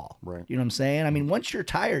us all. Right. You know what I'm saying? I mean, once you're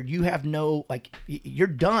tired, you have you're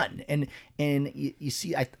done. And you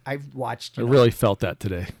see, I've watched. I really felt that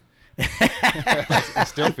today. I'm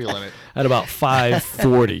still feeling it. At about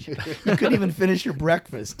 5:40. You couldn't even finish your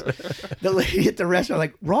breakfast. The lady at the restaurant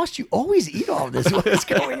like, Ross, you always eat all this. What's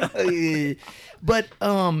going on? But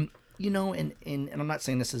and I'm not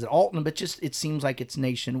saying this is at Alton, but just it seems like it's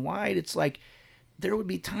nationwide. It's like there would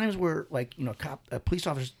be times where a police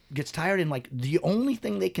officer gets tired, and like the only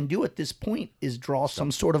thing they can do at this point is draw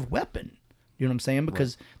some sort of weapon. You know what I'm saying?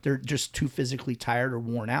 Because they're just too physically tired or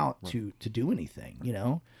worn out to do anything.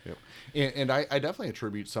 Yep. And I definitely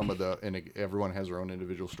attribute some of and everyone has their own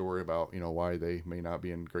individual story about why they may not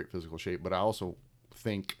be in great physical shape, but I also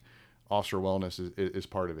think officer wellness is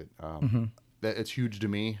part of it. That it's huge to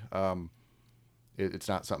me. It's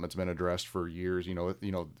not something that's been addressed for years.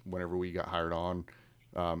 Whenever we got hired on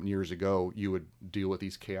years ago, you would deal with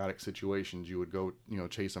these chaotic situations. You would go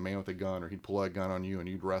chase a man with a gun, or he'd pull a gun on you and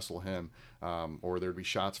you'd wrestle him, or there'd be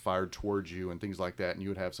shots fired towards you and things like that, and you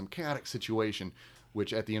would have some chaotic situation,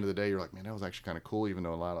 which at the end of the day, you're like, man, that was actually kind of cool, even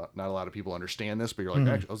though not a lot of people understand this, but you're like,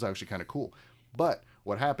 actually, that was actually kind of cool. But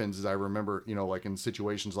what happens is I remember, like in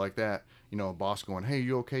situations like that, a boss going, hey,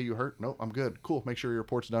 you okay? You hurt? Nope, I'm good. Cool. Make sure your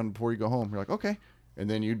report's done before you go home. You're like, okay. And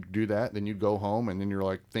then you'd do that. Then you'd go home, and then you're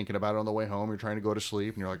like thinking about it on the way home. You're trying to go to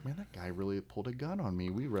sleep, and you're like, man, that guy really pulled a gun on me.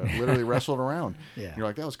 We literally wrestled around. Yeah. And you're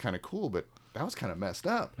like, that was kind of cool, but that was kind of messed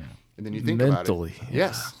up. Yeah. And then you think Mentally, about it.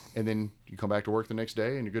 Yes. And then you come back to work the next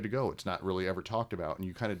day, and you're good to go. It's not really ever talked about. And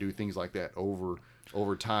you kind of do things like that over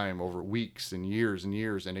time, over weeks and years,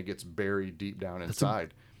 and it gets buried deep down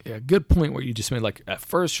inside. Yeah, good point where you just made, like, at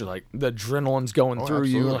first you're like, the adrenaline's going through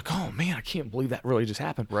you. You're absolutely. like, oh man, I can't believe that really just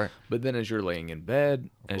happened. Right. But then as you're laying in bed,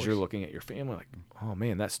 as course. you're looking at your family, like, oh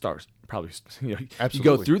man, that starts probably, you go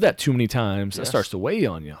Absolutely. through that too many times, that Yes. starts to weigh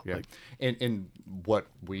on you. Yeah. Like, And what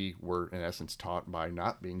we were in essence taught by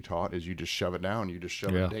not being taught is you just shove it down. You just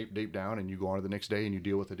shove Yeah. it deep down, and you go on to the next day and you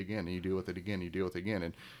deal with it again, and you deal with it again, and you deal with it again,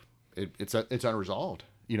 and it's unresolved.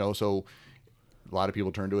 So a lot of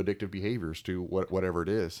people turn to addictive behaviors to whatever it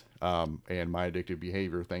is. And my addictive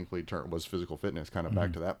behavior, thankfully, was physical fitness. Kind of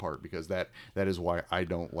back to that part, because that is why I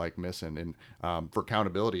don't like missing. And for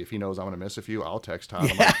accountability, if he knows I'm going to miss a few, I'll text Todd.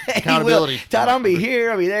 I'm like, accountability. Todd, I'll be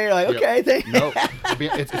here. I'll be there. You're like, okay, thank you. No,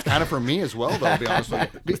 it's kind of for me as well, though. I'll be honest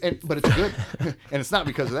with you. But it's good, and it's not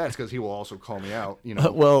because of that. It's because he will also call me out.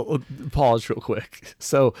 well, pause real quick.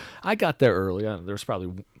 So I got there early. There was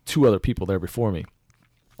probably 2 other people there before me,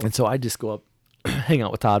 and so I just go up, hang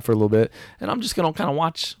out with Todd for a little bit, and I'm just gonna kind of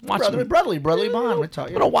watch him. Brotherly bond.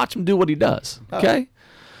 I'm gonna watch him do what he does. Okay.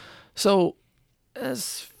 So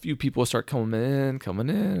as few people start coming in,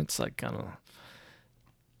 it's like kind of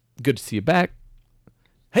good to see you back.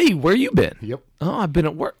 Hey, where you been? Yep. Oh, I've been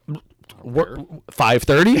at work.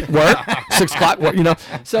 5:30 work, 6 o'clock work.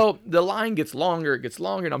 So the line gets longer,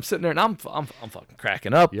 and I'm sitting there and I'm fucking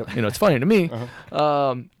cracking up. Yep. It's funny to me.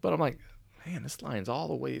 But I'm like, man, this line's all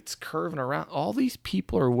the way, it's curving around. All these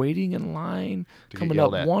people are waiting in line, coming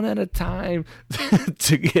up one at a time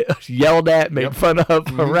to get yelled at, made fun of,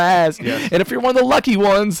 harassed. And if you're one of the lucky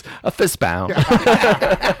ones, a fist pound.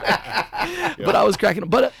 But I was cracking up.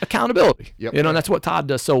 But accountability. Yep. And that's what Todd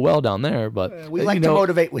does so well down there. But We like to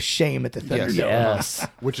motivate with shame at the Thunderdome. Yes.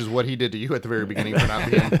 Which is what he did to you at the very beginning for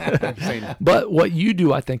not being same. But what you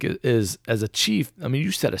do, I think, is as a chief,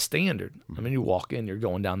 you set a standard. You walk in, you're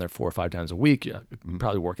going down there 4 or 5 times a week. You're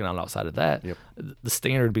probably working out outside of that. Yep. The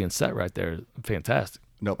standard being set right there is fantastic.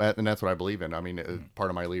 No, and that's what I believe in.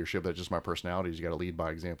 Part of my leadership, that's just my personality, is you got to lead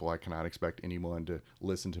by example. I cannot expect anyone to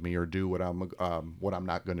listen to me or do what I'm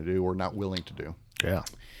not going to do or not willing to do. Yeah.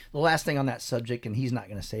 The last thing on that subject, and he's not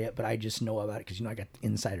going to say it, but I just know about it because I got the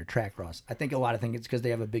insider track, Ross. I think a lot of things it's because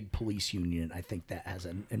they have a big police union. I think that has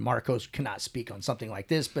and Marcos cannot speak on something like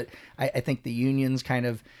this, but I think the unions kind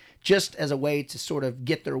of just as a way to sort of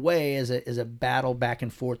get their way as a battle back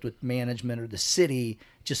and forth with management or the city,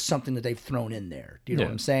 just something that they've thrown in there. Do you know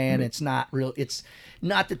what I'm saying? Mm-hmm. It's not real. It's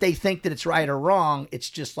not that they think that it's right or wrong.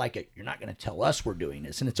 It's just like you're not going to tell us we're doing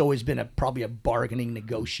this. And it's always been probably a bargaining,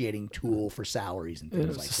 negotiating tool for salaries and things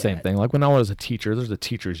It's like the that. same thing. Like when I was a teacher, there's a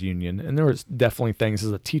teachers union, and there was definitely things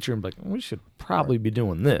as a teacher, I'm like, we should probably be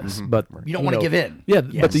doing this, but You don't want to give in. Yeah,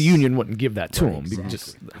 Yes. but the union wouldn't give that to them. exactly.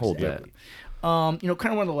 Just hold that. Kind of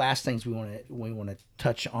one of the last things we want to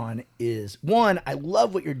touch on is one. I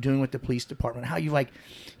love what you're doing with the police department. How you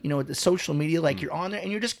with the social media, you're on there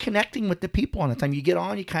and you're just connecting with the people on the time you get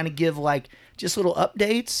on. You kind of give just little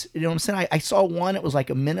updates. You know what I'm saying? I saw one. It was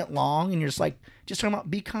like a minute long, and you're just talking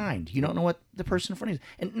about be kind. You don't know what the person in front of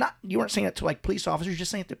you is, and you weren't saying it to police officers. You're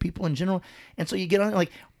just saying it to people in general. And so you get on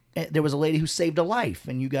there was a lady who saved a life,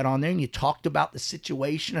 and you got on there and you talked about the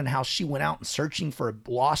situation and how she went out and searching for a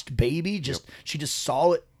lost baby. She just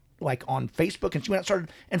saw it on Facebook, and she went out and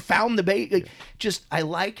started and found the baby. I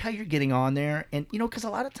like how you're getting on there, and because a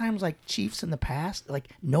lot of times chiefs in the past,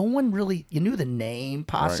 no one really, you knew the name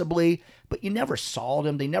possibly, but you never saw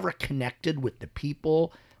them. They never connected with the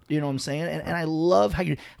people. You know what I'm saying? And I love how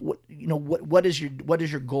what is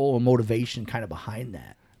your goal and motivation kind of behind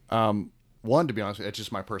that? One, to be honest with you, it's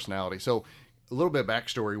just my personality. So a little bit of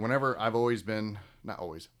backstory. Whenever I've always been, not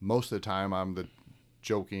always, most of the time I'm the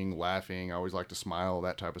joking, laughing. I always like to smile,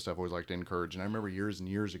 that type of stuff. I always like to encourage. And I remember years and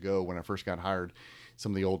years ago when I first got hired,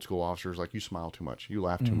 some of the old school officers you smile too much, you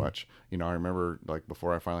laugh too much. I remember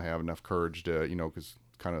before I finally have enough courage to, because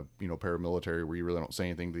kind of, paramilitary where you really don't say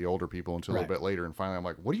anything to the older people until a little bit later. And finally I'm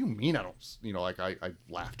like, what do you mean I don't, I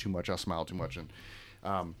laugh too much, I smile too much.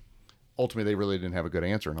 And, ultimately they really didn't have a good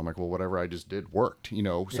answer, and I'm like, well, whatever I just did worked,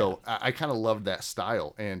 so I kind of loved that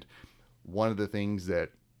style. And one of the things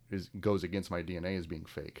that goes against my DNA is being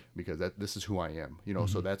fake, because this is who I am,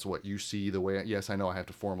 so that's what you see the way. Yes, I know I have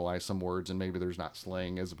to formalize some words, and maybe there's not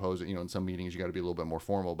slang, as opposed to in some meetings you got to be a little bit more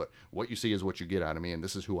formal, but what you see is what you get out of me, and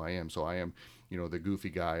this is who I am. So I am the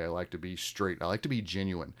goofy guy. I like to be straight, I like to be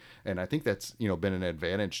genuine, and I think that's been an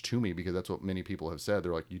advantage to me, because that's what many people have said.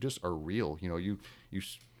 They're like, you just are real. You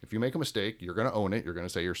if you make a mistake, you're going to own it. You're going to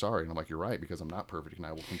say you're sorry. And I'm like, you're right, because I'm not perfect, and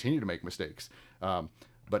I will continue to make mistakes.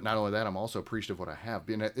 But not only that, I'm also appreciative of what I have.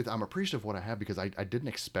 I'm appreciative of what I have because I didn't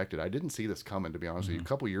expect it. I didn't see this coming, to be honest with you. A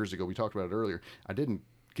couple years ago, we talked about it earlier. I didn't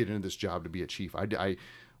get into this job to be a chief.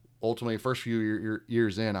 ultimately, first few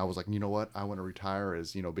years in, I was like, you know what? I want to retire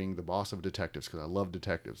as, being the boss of detectives because I love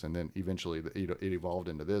detectives. And then eventually it evolved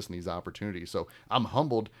into this and these opportunities. So I'm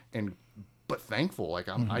humbled but thankful. Like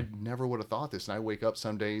I never would have thought this. And I wake up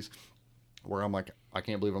some days where I'm like, I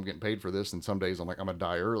can't believe I'm getting paid for this. And some days I'm like, I'm going to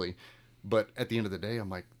die early. But at the end of the day, I'm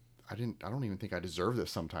like, I don't even think I deserve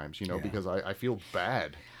this sometimes, because I feel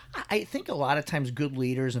bad. I think a lot of times good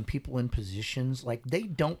leaders and people in positions, like, they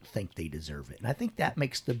don't think they deserve it. And I think that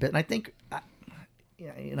makes the bit. And I think,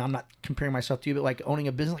 I'm not comparing myself to you, but like owning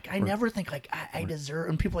a business, like I never think like I deserve.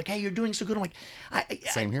 And people are like, hey, you're doing so good. I'm like,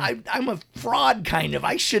 Same here. I'm a fraud kind of.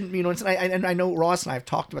 I shouldn't, and I know Ross and I have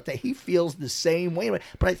talked about that. He feels the same way.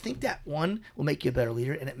 But I think that one will make you a better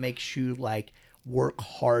leader, and it makes you like work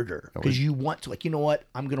harder because you want to, like, you know what,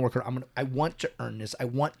 I'm gonna work hard. I want to earn this. I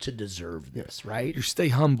want to deserve this, right? You stay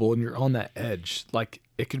humble and you're on that edge. Like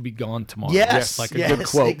it could be gone tomorrow. Yes, like a good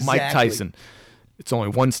quote, exactly. Mike Tyson. It's only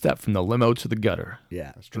one step from the limo to the gutter.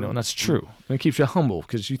 Yeah, that's true. And that's true. And it keeps you humble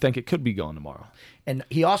because you think it could be gone tomorrow. And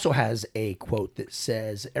he also has a quote that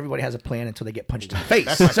says, everybody has a plan until they get punched in the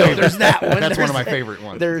face. So there's that one. That's one of my favorite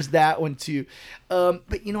ones. There's that one too.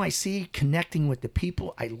 But, I see connecting with the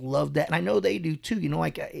people. I love that. And I know they do too.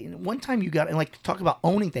 Like one time you got, and like talk about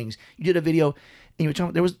owning things. You did a video and you were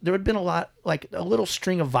talking, there had been a little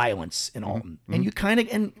string of violence in Alton. And you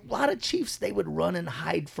and a lot of chiefs, they would run and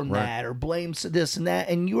hide from that or blame this and that.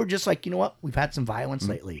 And you were just like, you know what? We've had some violence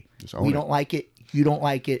lately. We don't like it. You don't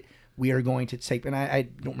like it. We are going to take, and I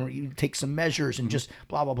don't remember, you take some measures and just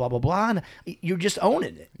blah, blah, blah, blah, blah. And you're just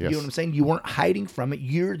owning it. Yes. You know what I'm saying? You weren't hiding from it.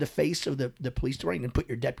 You're the face of the police department and put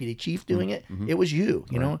your deputy chief doing it. It was you,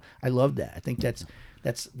 know? I love that. I think that's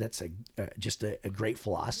just a great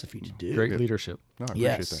philosophy to do. Great leadership. No, I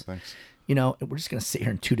appreciate that. Thanks. We're just going to sit here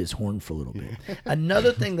and toot his horn for a little bit.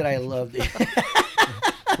 Another thing that I love.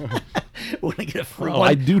 We're gonna get a free one.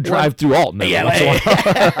 I do drive through Alton.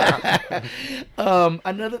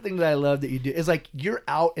 Another thing that I love that you do is like you're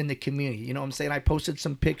out in the community. You know what I'm saying? I posted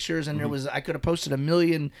some pictures and I could have posted a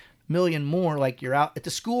million more. Like you're out at the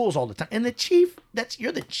schools all the time. And the chief,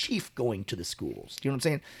 you're the chief going to the schools. Do you know what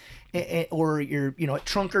I'm saying? Or you're, at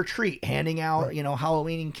trunk or treat, handing out,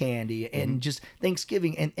 Halloween candy and just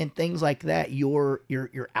Thanksgiving and things like that. You're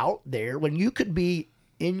out there when you could be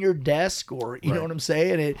in your desk or you know what I'm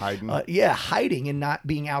saying? Hiding. Hiding and not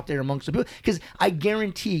being out there amongst the people. Because I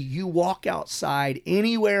guarantee you walk outside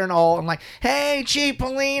anywhere and all, I'm like, hey, Chief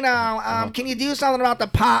Polino, can you do something about the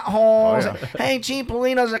potholes? Oh, yeah. Hey, Chief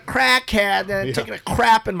Polino's a crackhead taking a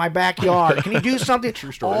crap in my backyard. Can you do something?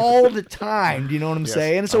 True story. All the time. Do you know what I'm Yes.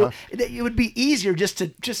 saying? So it would be easier just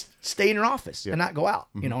to stay in your office and not go out.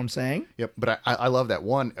 You know what I'm saying? Yep. But I love that.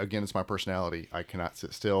 One, again, it's my personality. I cannot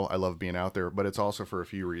sit still. I love being out there, but it's also for a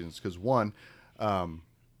few reasons. Because one, I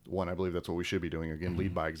believe that's what we should be doing. Again,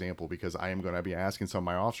 lead by example, because I am going to be asking some of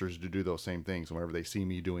my officers to do those same things whenever they see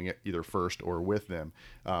me doing it, either first or with them.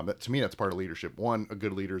 To me, that's part of leadership. One, a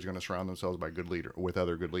good leader is going to surround themselves with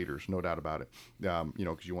other good leaders, no doubt about it.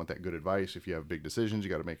 Because you want that good advice. If you have big decisions,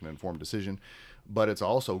 you got to make an informed decision. But it's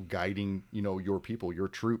also guiding, your people, your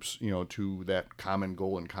troops, to that common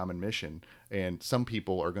goal and common mission. And some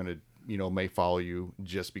people are going to, may follow you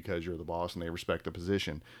just because you're the boss and they respect the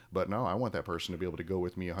position. But no, I want that person to be able to go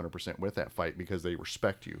with me 100% with that fight because they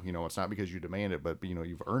respect you. It's not because you demand it, but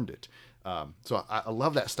you've earned it. So I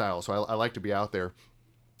love that style. So I like to be out there.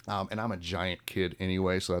 And I'm a giant kid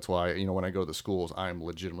anyway, so that's why, when I go to the schools, I'm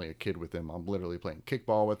legitimately a kid with them. I'm literally playing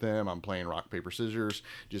kickball with them. I'm playing rock, paper, scissors,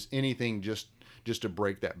 just anything just to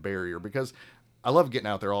break that barrier. Because I love getting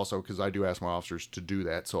out there also because I do ask my officers to do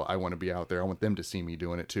that. So I want to be out there. I want them to see me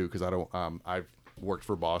doing it too because I've worked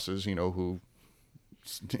for bosses, who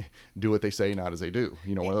do what they say, not as they do.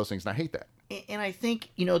 One of those things, and I hate that. And I think,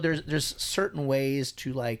 there's certain ways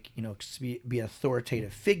to be an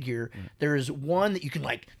authoritative figure. There's one that you can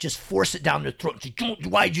just force it down their throat.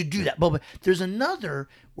 Why'd you do that? But there's another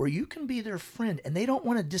where you can be their friend and they don't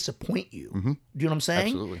want to disappoint you. Do you know what I'm saying?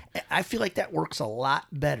 Absolutely. I feel like that works a lot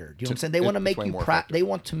better. Do you know what I'm saying? They want to make you proud. They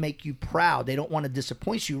want to make you proud. They don't want to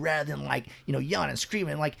disappoint you rather than yelling and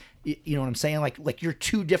screaming you know what I'm saying? Like you're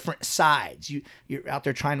two different sides. You're out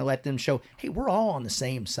there trying to let them show, hey, we're all on the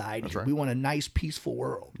same side. That's right. We want a nice, peaceful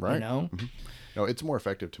world. Right. No, it's more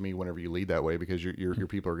effective to me whenever you lead that way because your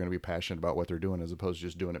people are going to be passionate about what they're doing as opposed to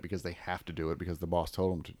just doing it because they have to do it because the boss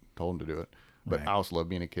told them to do it. But I also love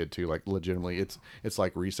being a kid too. Like legitimately, it's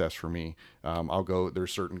like recess for me. I'll go.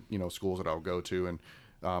 There's certain schools that I'll go to, and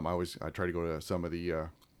I try to go to some of the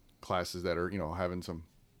classes that are having some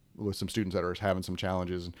with some students that are having some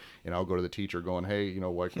challenges, and I'll go to the teacher going, hey, you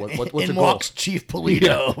know, what's In the goal? walks Chief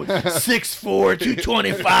Polito, 6'4",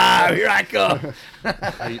 225. Here I come.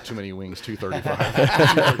 I eat too many wings,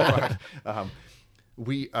 235.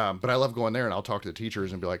 But I love going there, and I'll talk to the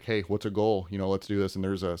teachers and be like, hey, what's a goal? You know, let's do this. And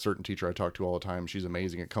there's a certain teacher I talk to all the time. She's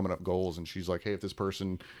amazing at coming up goals. And she's like, hey, if this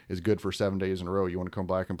person is good for 7 days in a row, you want to come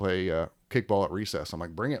back and play kickball at recess? I'm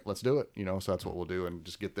like, bring it. Let's do it. You know, so that's what we'll do, and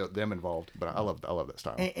just get them involved. But I love that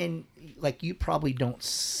style. And like, you probably don't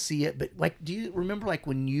see it, but like, do you remember like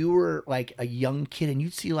when you were like a young kid and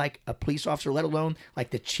you'd see like a police officer, let alone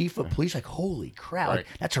like the chief of police, like, holy crap, like,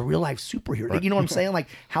 that's a real life superhero. Like, you know what I'm saying? Like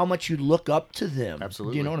how much you look up to them.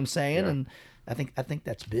 Absolutely. Do you know what I'm saying? Yeah. And I think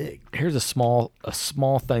that's big. Here's a small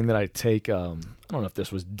thing that I take. I don't know if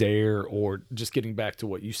this was DARE or just getting back to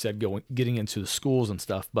what you said, getting into the schools and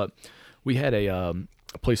stuff. But we had a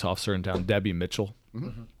police officer in town, Debbie Mitchell.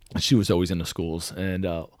 Mm-hmm. She was always in the schools, and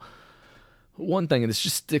one thing, and this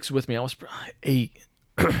just sticks with me. I was 8,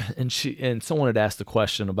 and someone had asked the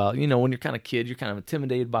question about, you know, when you're kind of kid, you're kind of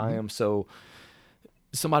intimidated by them. So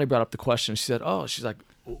somebody brought up the question. She said, she's like,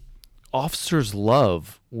 officers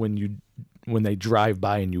love when they drive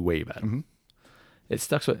by and you wave at them. Mm-hmm. It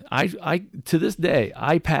stuck with I to this day.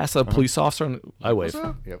 I pass a police officer and I wave.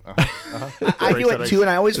 Yep. I do it too, and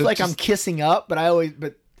I always feel like I'm kissing up, but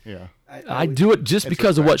yeah. I do it just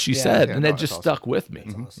because of what she said, and that just awesome. stuck with me.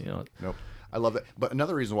 Awesome. You know, Nope. I love that. But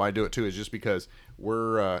another reason why I do it too is just because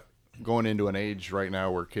we're going into an age right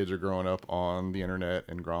now where kids are growing up on the internet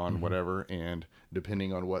and whatever, and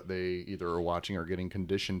depending on what they either are watching or getting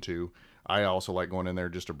conditioned to, I also like going in there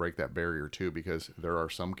just to break that barrier too, because there are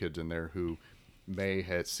some kids in there who may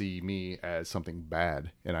see me as something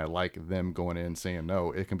bad, and I like them going in saying,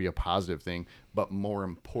 no, it can be a positive thing. But more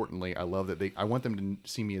importantly, I love that I want them to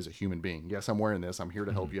see me as a human being. Yes, I'm wearing this, I'm here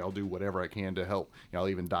to help you, I'll do whatever I can to help, you know, I'll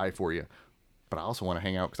even die for you. But I also want to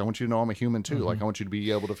hang out because I want you to know I'm a human too. Like, I want you to be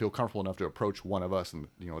able to feel comfortable enough to approach one of us, and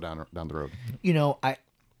you know, down the road. You know,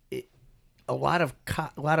 a lot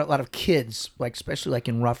of kids, like especially like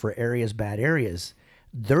in rougher areas, bad areas,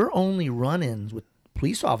 their only run-ins with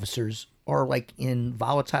police officers are like in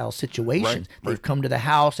volatile situations. Right. They've come to the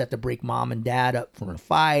house, have to break mom and dad up from a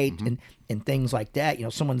fight, and things like that. You know,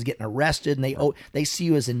 someone's getting arrested, and they see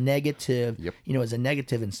you as a negative. Yep. You know, as a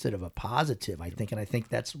negative instead of a positive. I think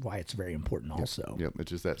that's why it's very important. Also, Yep.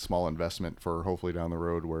 It's just that small investment for hopefully down the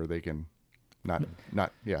road where they can not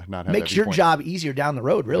have makes that your viewpoint. job easier down the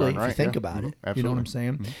road. Really, Right, if you think yeah. about it. Absolutely. You know what I'm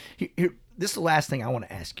saying? Here, this is the last thing I want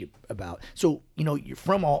to ask you about. So, you know, you're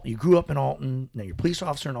from Alton. You grew up in Alton. Now you're a police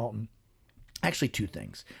officer in Alton. Actually, two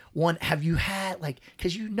things. One, have you had, like,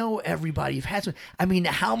 because you know everybody, you've had some, I mean,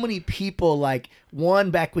 how many people, like,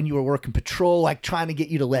 one, back when you were working patrol, like, trying to get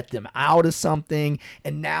you to let them out of something,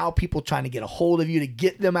 and now people trying to get a hold of you to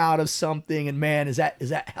get them out of something, and man, is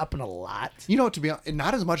that happen a lot? You know, to be honest,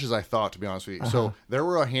 not as much as I thought, to be honest with you. So there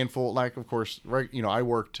were a handful, like, of course, right, you know, I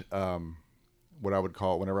worked, what I would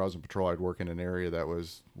call, whenever I was in patrol, I'd work in an area that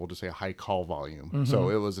was, we'll just say, a high call volume. So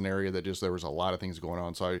it was an area that just, there was a lot of things going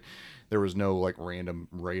on. So there was no like random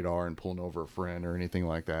radar and pulling over a friend or anything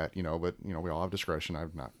like that, you know, but you know, we all have discretion. I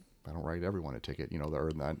don't write everyone a ticket, you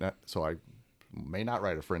know, so I may not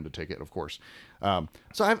write a friend a ticket, of course. So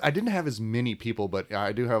I didn't have as many people, but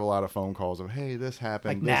I do have a lot of phone calls of, hey, this happened.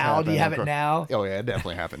 Like this now? happened. Do you have it now? Oh yeah, it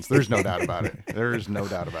definitely happens. There's no doubt about it. There's no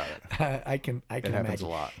doubt about it. I can It imagine. happens a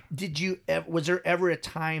lot. Was there ever a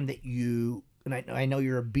time that you, and I know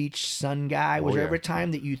you're a beach sun guy, was there yeah. ever a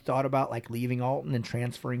time that you thought about like leaving Alton and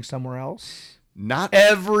transferring somewhere else? Not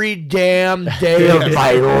Every damn day of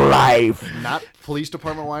my life. not police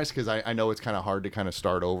department wise, because I know it's kind of hard to kind of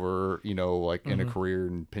start over, you know, like in a career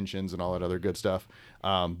and pensions and all that other good stuff.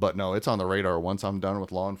 But no, it's on the radar. Once I'm done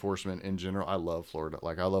with law enforcement in general, I love Florida.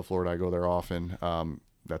 Like, I love Florida. I go there often.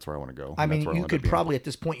 That's where I want to go. I mean, That's where you I'll could end up being. probably, at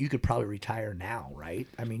this point, you could probably retire now, right?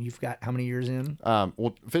 I mean, you've got how many years in?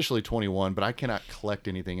 Well, officially 21, but I cannot collect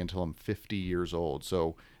anything until I'm 50 years old.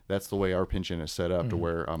 So that's the way our pension is set up to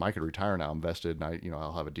where I could retire now. I'm vested, and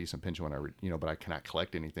I'll have a decent pension when but I cannot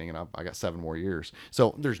collect anything, and I got 7 more years.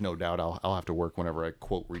 So there's no doubt I'll have to work whenever I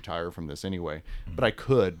quote retire from this anyway. But I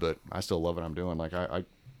could, but I still love what I'm doing. Like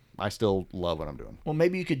I still love what I'm doing. Well,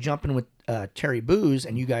 maybe you could jump in with Terry Booz,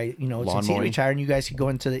 and you guys, Lawn since he mowing. retired, and you guys could go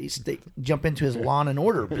into jump into his Lawn and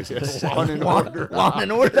Order business. Lawn and Order. Lawn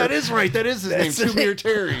and Order. That is right. That is his name. That's the Two Beer name.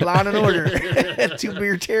 Terry. Lawn and Order. Two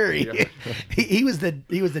Beer Terry. He was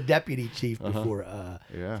the deputy chief before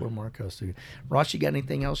Marcos. So, Ross, you got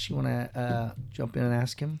anything else you want to jump in and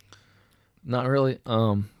ask him? not really.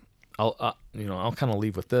 I'll kind of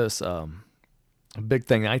leave with this. a big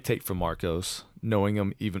thing I take from Marcos, knowing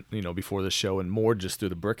him even, before the show and more just through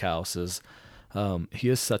the Brick House, is he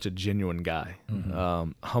is such a genuine guy,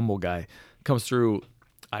 humble guy. Comes through.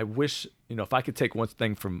 I wish, if I could take one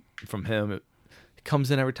thing from him, it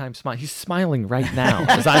comes in every time smiling. He's smiling right now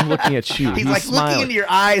as I'm looking at you. He's like smiling. looking into your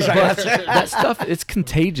eyes right now. That stuff, it's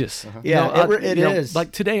contagious. Yeah, it is.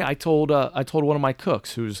 Like today, I told one of my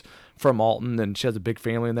cooks who's from Alton, and she has a big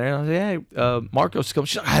family in there. And I was like, hey, Marcos comes.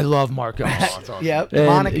 She's like, I love Marcos. Awesome. Yeah, And,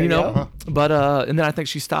 Monica. but and then I think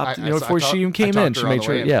she stopped. Before she even came in, she made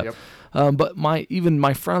sure. Yeah. Yep. But my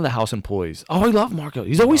front of the house employees, I love Marcos.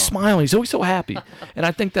 He's always smiling. He's always so happy. And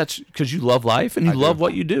I think that's because you love life and you love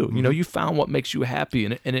what you do. You found what makes you happy,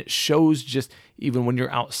 and it shows just even when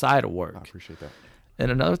you're outside of work. I appreciate that. And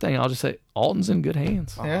another thing, I'll just say, Alton's in good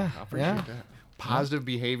hands. Yeah, I appreciate that. Positive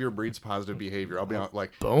behavior breeds positive behavior. I'll be honest,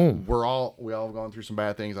 boom. We all have gone through some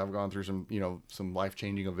bad things. I've gone through some, some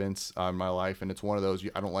life-changing events in my life, and it's one of those.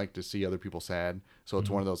 I don't like to see other people sad, so it's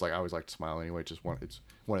one of those. I always like to smile anyway. It's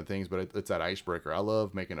one of the things, but it's that icebreaker. I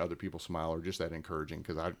love making other people smile, or just that encouraging,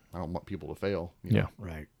 because I don't want people to fail. Yeah.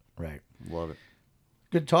 Right. Love it.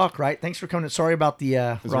 Good talk, right? Thanks for coming. Sorry about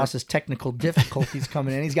the Ross's technical difficulties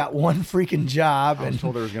coming in. He's got one freaking job. I was And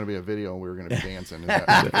told there was going to be a video and we were going to be dancing. Is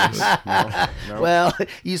that no? well,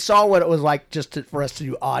 you saw what it was like for us to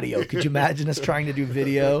do audio. Could you imagine us trying to do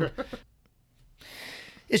video?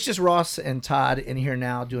 It's just Ross and Todd in here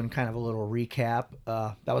now doing kind of a little recap.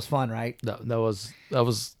 That was fun, right? That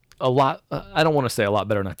was a lot. I don't want to say a lot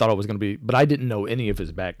better than I thought it was going to be, but I didn't know any of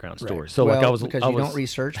his background story. So well, I was because you don't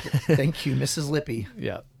research. But thank you, Mrs. Lippy.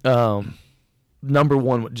 Yeah. Number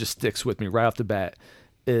one, what just sticks with me right off the bat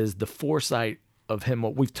is the foresight of him.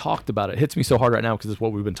 What we've talked about, it hits me so hard right now because it's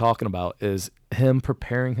what we've been talking about, is him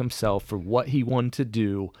preparing himself for what he wanted to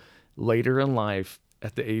do later in life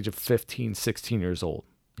at the age of 15, 16 years old.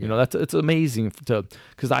 It's amazing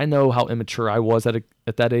because I know how immature I was at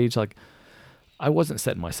that age. Like, I wasn't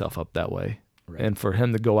setting myself up that way. Right. And for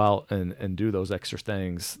him to go out and do those extra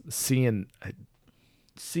things, seeing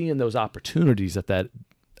those opportunities at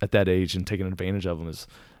that age and taking advantage of them is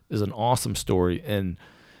an awesome story. And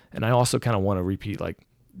I also kind of want to repeat, like,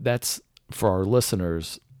 that's for our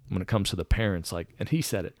listeners when it comes to the parents, like, and he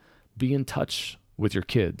said it, be in touch with your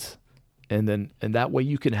kids. And that way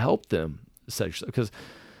you can help them set yourself, because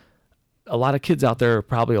a lot of kids out there are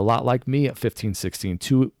probably a lot like me at 15, 16,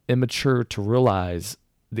 too immature to realize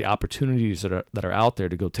the opportunities that are out there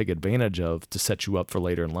to go take advantage of to set you up for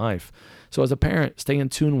later in life. So as a parent, stay in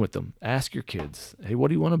tune with them. Ask your kids, hey, what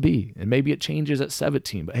do you want to be? And maybe it changes at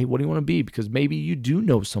 17, but hey, what do you want to be? Because maybe you do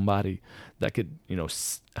know somebody that could,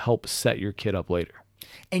 help set your kid up later.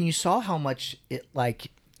 And you saw how much it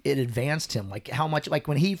advanced him, like how much, like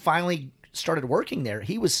when he finally started working there,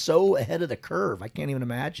 he was so ahead of the curve. I can't even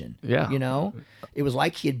imagine. Yeah. It was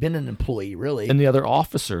like he had been an employee, really. And the other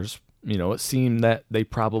officers, it seemed that they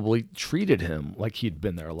probably treated him like he'd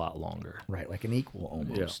been there a lot longer. Right, like an equal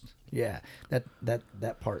almost. Yeah.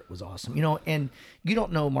 That part was awesome. And you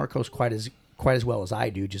don't know Marcos quite as well as I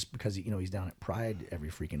do, just because he's down at Pride every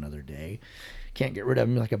freaking other day. Can't get rid of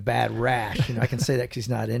him like a bad rash. I can say that because he's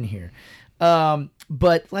not in here.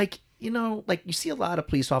 But like you see a lot of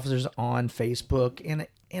police officers on Facebook,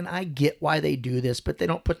 and I get why they do this, but they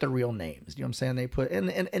don't put their real names. You know what I'm saying? They put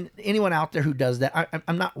and anyone out there who does that,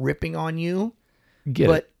 I'm not ripping on you. We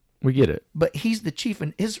get it. But he's the chief,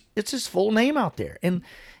 and it's his full name out there. And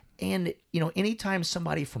anytime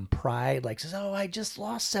somebody from Pride says, "Oh, I just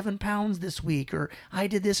lost 7 pounds this week," or "I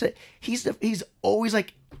did this," he's always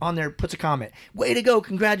on there, puts a comment, "Way to go,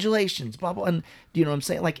 congratulations," blah blah. And you know what I'm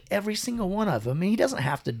saying? Like every single one of them. I mean, he doesn't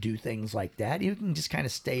have to do things like that. You can just kind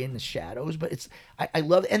of stay in the shadows. But I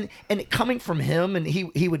love it. And coming from him, and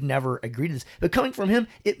he would never agree to this, but coming from him,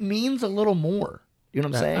 it means a little more. You know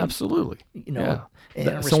what I'm saying? Absolutely.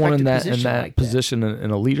 And someone in that position in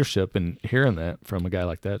a leadership, and hearing that from a guy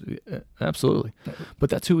like that, absolutely. But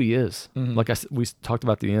that's who he is. Mm-hmm. Like we talked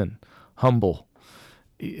about at the end, humble.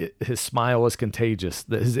 His smile is contagious.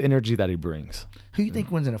 His energy that he brings. Who you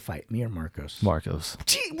think wins in a fight, me or Marcos? Marcos.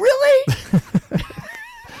 Gee, really?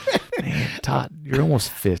 Man, Todd, you're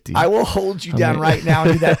almost 50. I will hold you down right now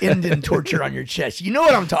and do that Indian torture on your chest. You know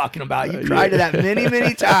what I'm talking about. You cried to that many,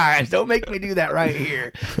 many times. Don't make me do that right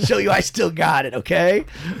here. Show you I still got it, okay?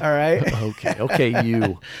 All right? Okay,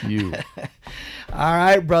 you. All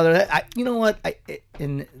right, brother. You know what?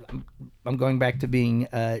 I'm going back to being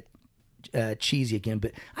cheesy again,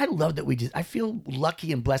 but I love that I feel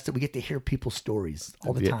lucky and blessed that we get to hear people's stories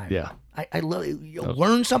all the time. Yeah. I love it. You'll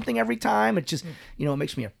learn something every time. It just, it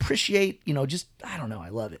makes me appreciate, I don't know. I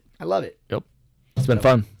love it. Yep. It's been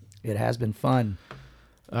fun. It has been fun.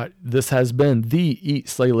 This has been the Eat,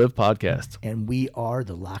 Slay, Live podcast. And we are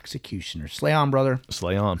the Loxecutioners. Slay on, brother.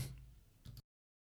 Slay on.